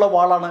കപ്പാസിറ്റി ഉള്ള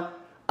വാളാണ്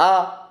ആ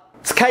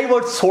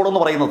സ്കൈവേർഡ് സോഡ്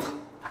എന്ന് പറയുന്നത്.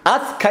 ആ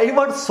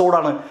സ്കൈവേർഡ്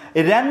സോഡാണ്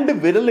 2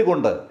 വിരൽ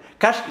കൊണ്ട്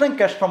കഷ്ണം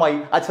കഷ്ണമായി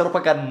ആ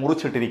ചെറുപ്പക്കാരൻ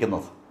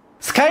മുറിച്ചിട്ടിരിക്കുന്നത്.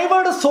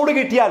 സ്കൈവേർഡ് സോഡ്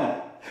കിട്ടിയാൽ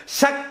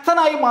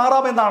ശക്തനായി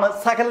മാറാമെന്നാണ്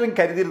സകലരും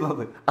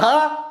കരുതിയിരുന്നത്. ആ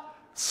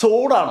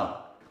സോഡാണ്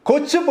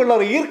കൊച്ചു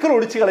പിള്ളേർ ഈർക്കൽ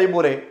ഒടിച്ചു കളയും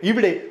പോലെ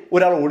ഇവിടെ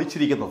ഒരാൾ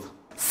ഒടിച്ചിരിക്കുന്നത്.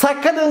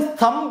 സകലം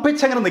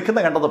സ്തംഭിച്ചങ്ങനെ നിൽക്കുന്ന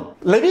കണ്ടതും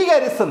ലെവി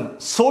ഗാരിസൺ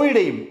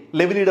സോയുടെയും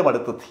ലെവിലിയുടെയും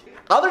അടുത്തെത്തി.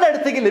 അവരുടെ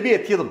അടുത്തേക്ക് ലെവി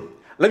എത്തിയതും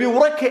ലെവി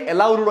ഉറക്കെ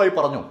എല്ലാവരോടുമായി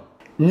പറഞ്ഞു,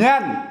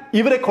 ഞാൻ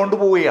ഇവരെ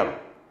കൊണ്ടുപോവുകയാണ്,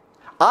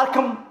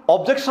 ആർക്കും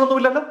ഒബ്ജക്ഷൻ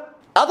ഒന്നുമില്ലല്ലോ.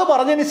 അത്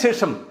പറഞ്ഞതിന്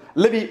ശേഷം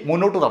ലെവി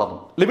മുന്നോട്ട് നടന്നു.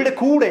 ലെവിയുടെ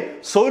കൂടെ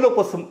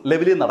സോയിലോപ്പസും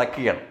ലെവിലിയും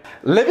നടക്കുകയാണ്.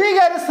 ലെവി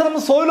ഗാരിസണും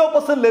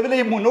സോയിലോപ്പസും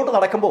ലെവിലിയും മുന്നോട്ട്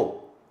നടക്കുമ്പോൾ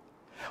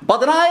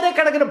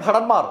 10,000-കണക്കിന്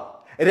ഭടന്മാർ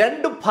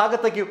 2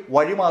 ഭാഗത്തേക്ക്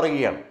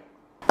വഴിമാറുകയാണ്.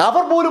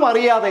 അവർ പോലും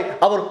അറിയാതെ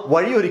അവർ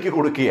വഴിയൊരുക്കി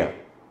കൊടുക്കുകയാണ്.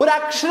 ഒരു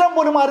അക്ഷരം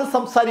പോലും ആരും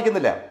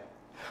സംസാരിക്കുന്നില്ല,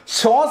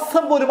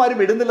 ശ്വാസം പോലും ആരും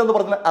വിടുന്നില്ലെന്ന്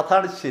പറഞ്ഞാൽ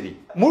അതാണ് ശരി.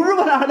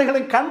 മുഴുവൻ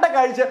ആളുകളും കണ്ട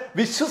കാഴ്ച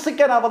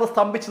വിശ്വസിക്കാനാവാതെ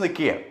സ്തംഭിച്ച്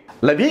നിൽക്കുകയാണ്.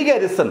 ലെവി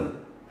ഗാരിസൺ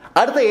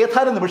അടുത്ത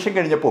ഏതാനും നിമിഷം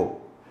കഴിഞ്ഞപ്പോൾ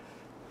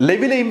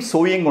ലെവിലെയും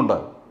സോയും കൊണ്ട്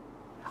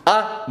ആ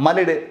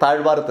മലയുടെ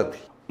താഴ്വാരത്തെത്തി.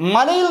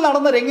 മലയിൽ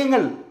നടന്ന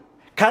രംഗങ്ങൾ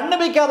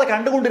കണ്ണുവയ്ക്കാതെ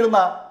കണ്ടുകൊണ്ടിരുന്ന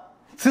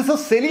സിസ്റ്റർ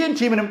സെലിയൻ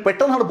ടീമിനും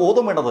പെട്ടെന്നാണ്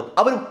ബോധം വേണ്ടത്.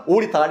 അവരും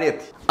ഓടി താഴെ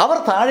എത്തി. അവർ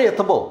താഴെ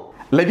എത്തുമ്പോൾ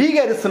ലെവി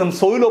ഗാരിസണും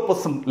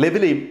സോയിലോപ്പസും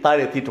ലെവിലെയും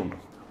താഴെ എത്തിയിട്ടുണ്ട്.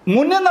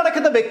 മുന്നിൽ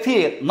നടക്കുന്ന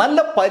വ്യക്തിയെ നല്ല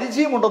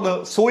പരിചയമുണ്ടെന്ന്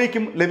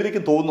സോയിക്കും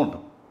ലെവിലിക്കും തോന്നുന്നുണ്ട്.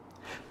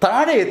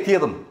 താഴെ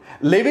എത്തിയതും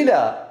ലെവില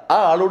ആ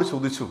ആളോട്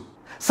ചോദിച്ചു,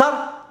 സാർ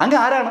അങ്ങ്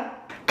ആരാണ്?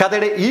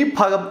 കഥയുടെ ഈ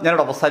ഭാഗം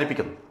ഞാനിവിടെ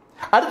അവസാനിപ്പിക്കുന്നു.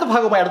 അടുത്ത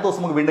ഭാഗമായി അടുത്ത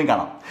ദിവസം നമുക്ക് വീണ്ടും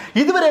കാണാം.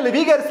 ഇതുവരെ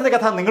ലെവി ഗാരിസന്റെ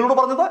കഥ നിങ്ങളോട്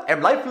പറഞ്ഞത്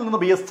MLIFEൽ നിന്ന്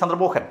BS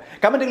ചന്ദ്രമോഹൻ.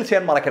 കമന്റുകൾ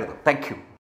ചെയ്യാൻ മറക്കരുത്. Thank you.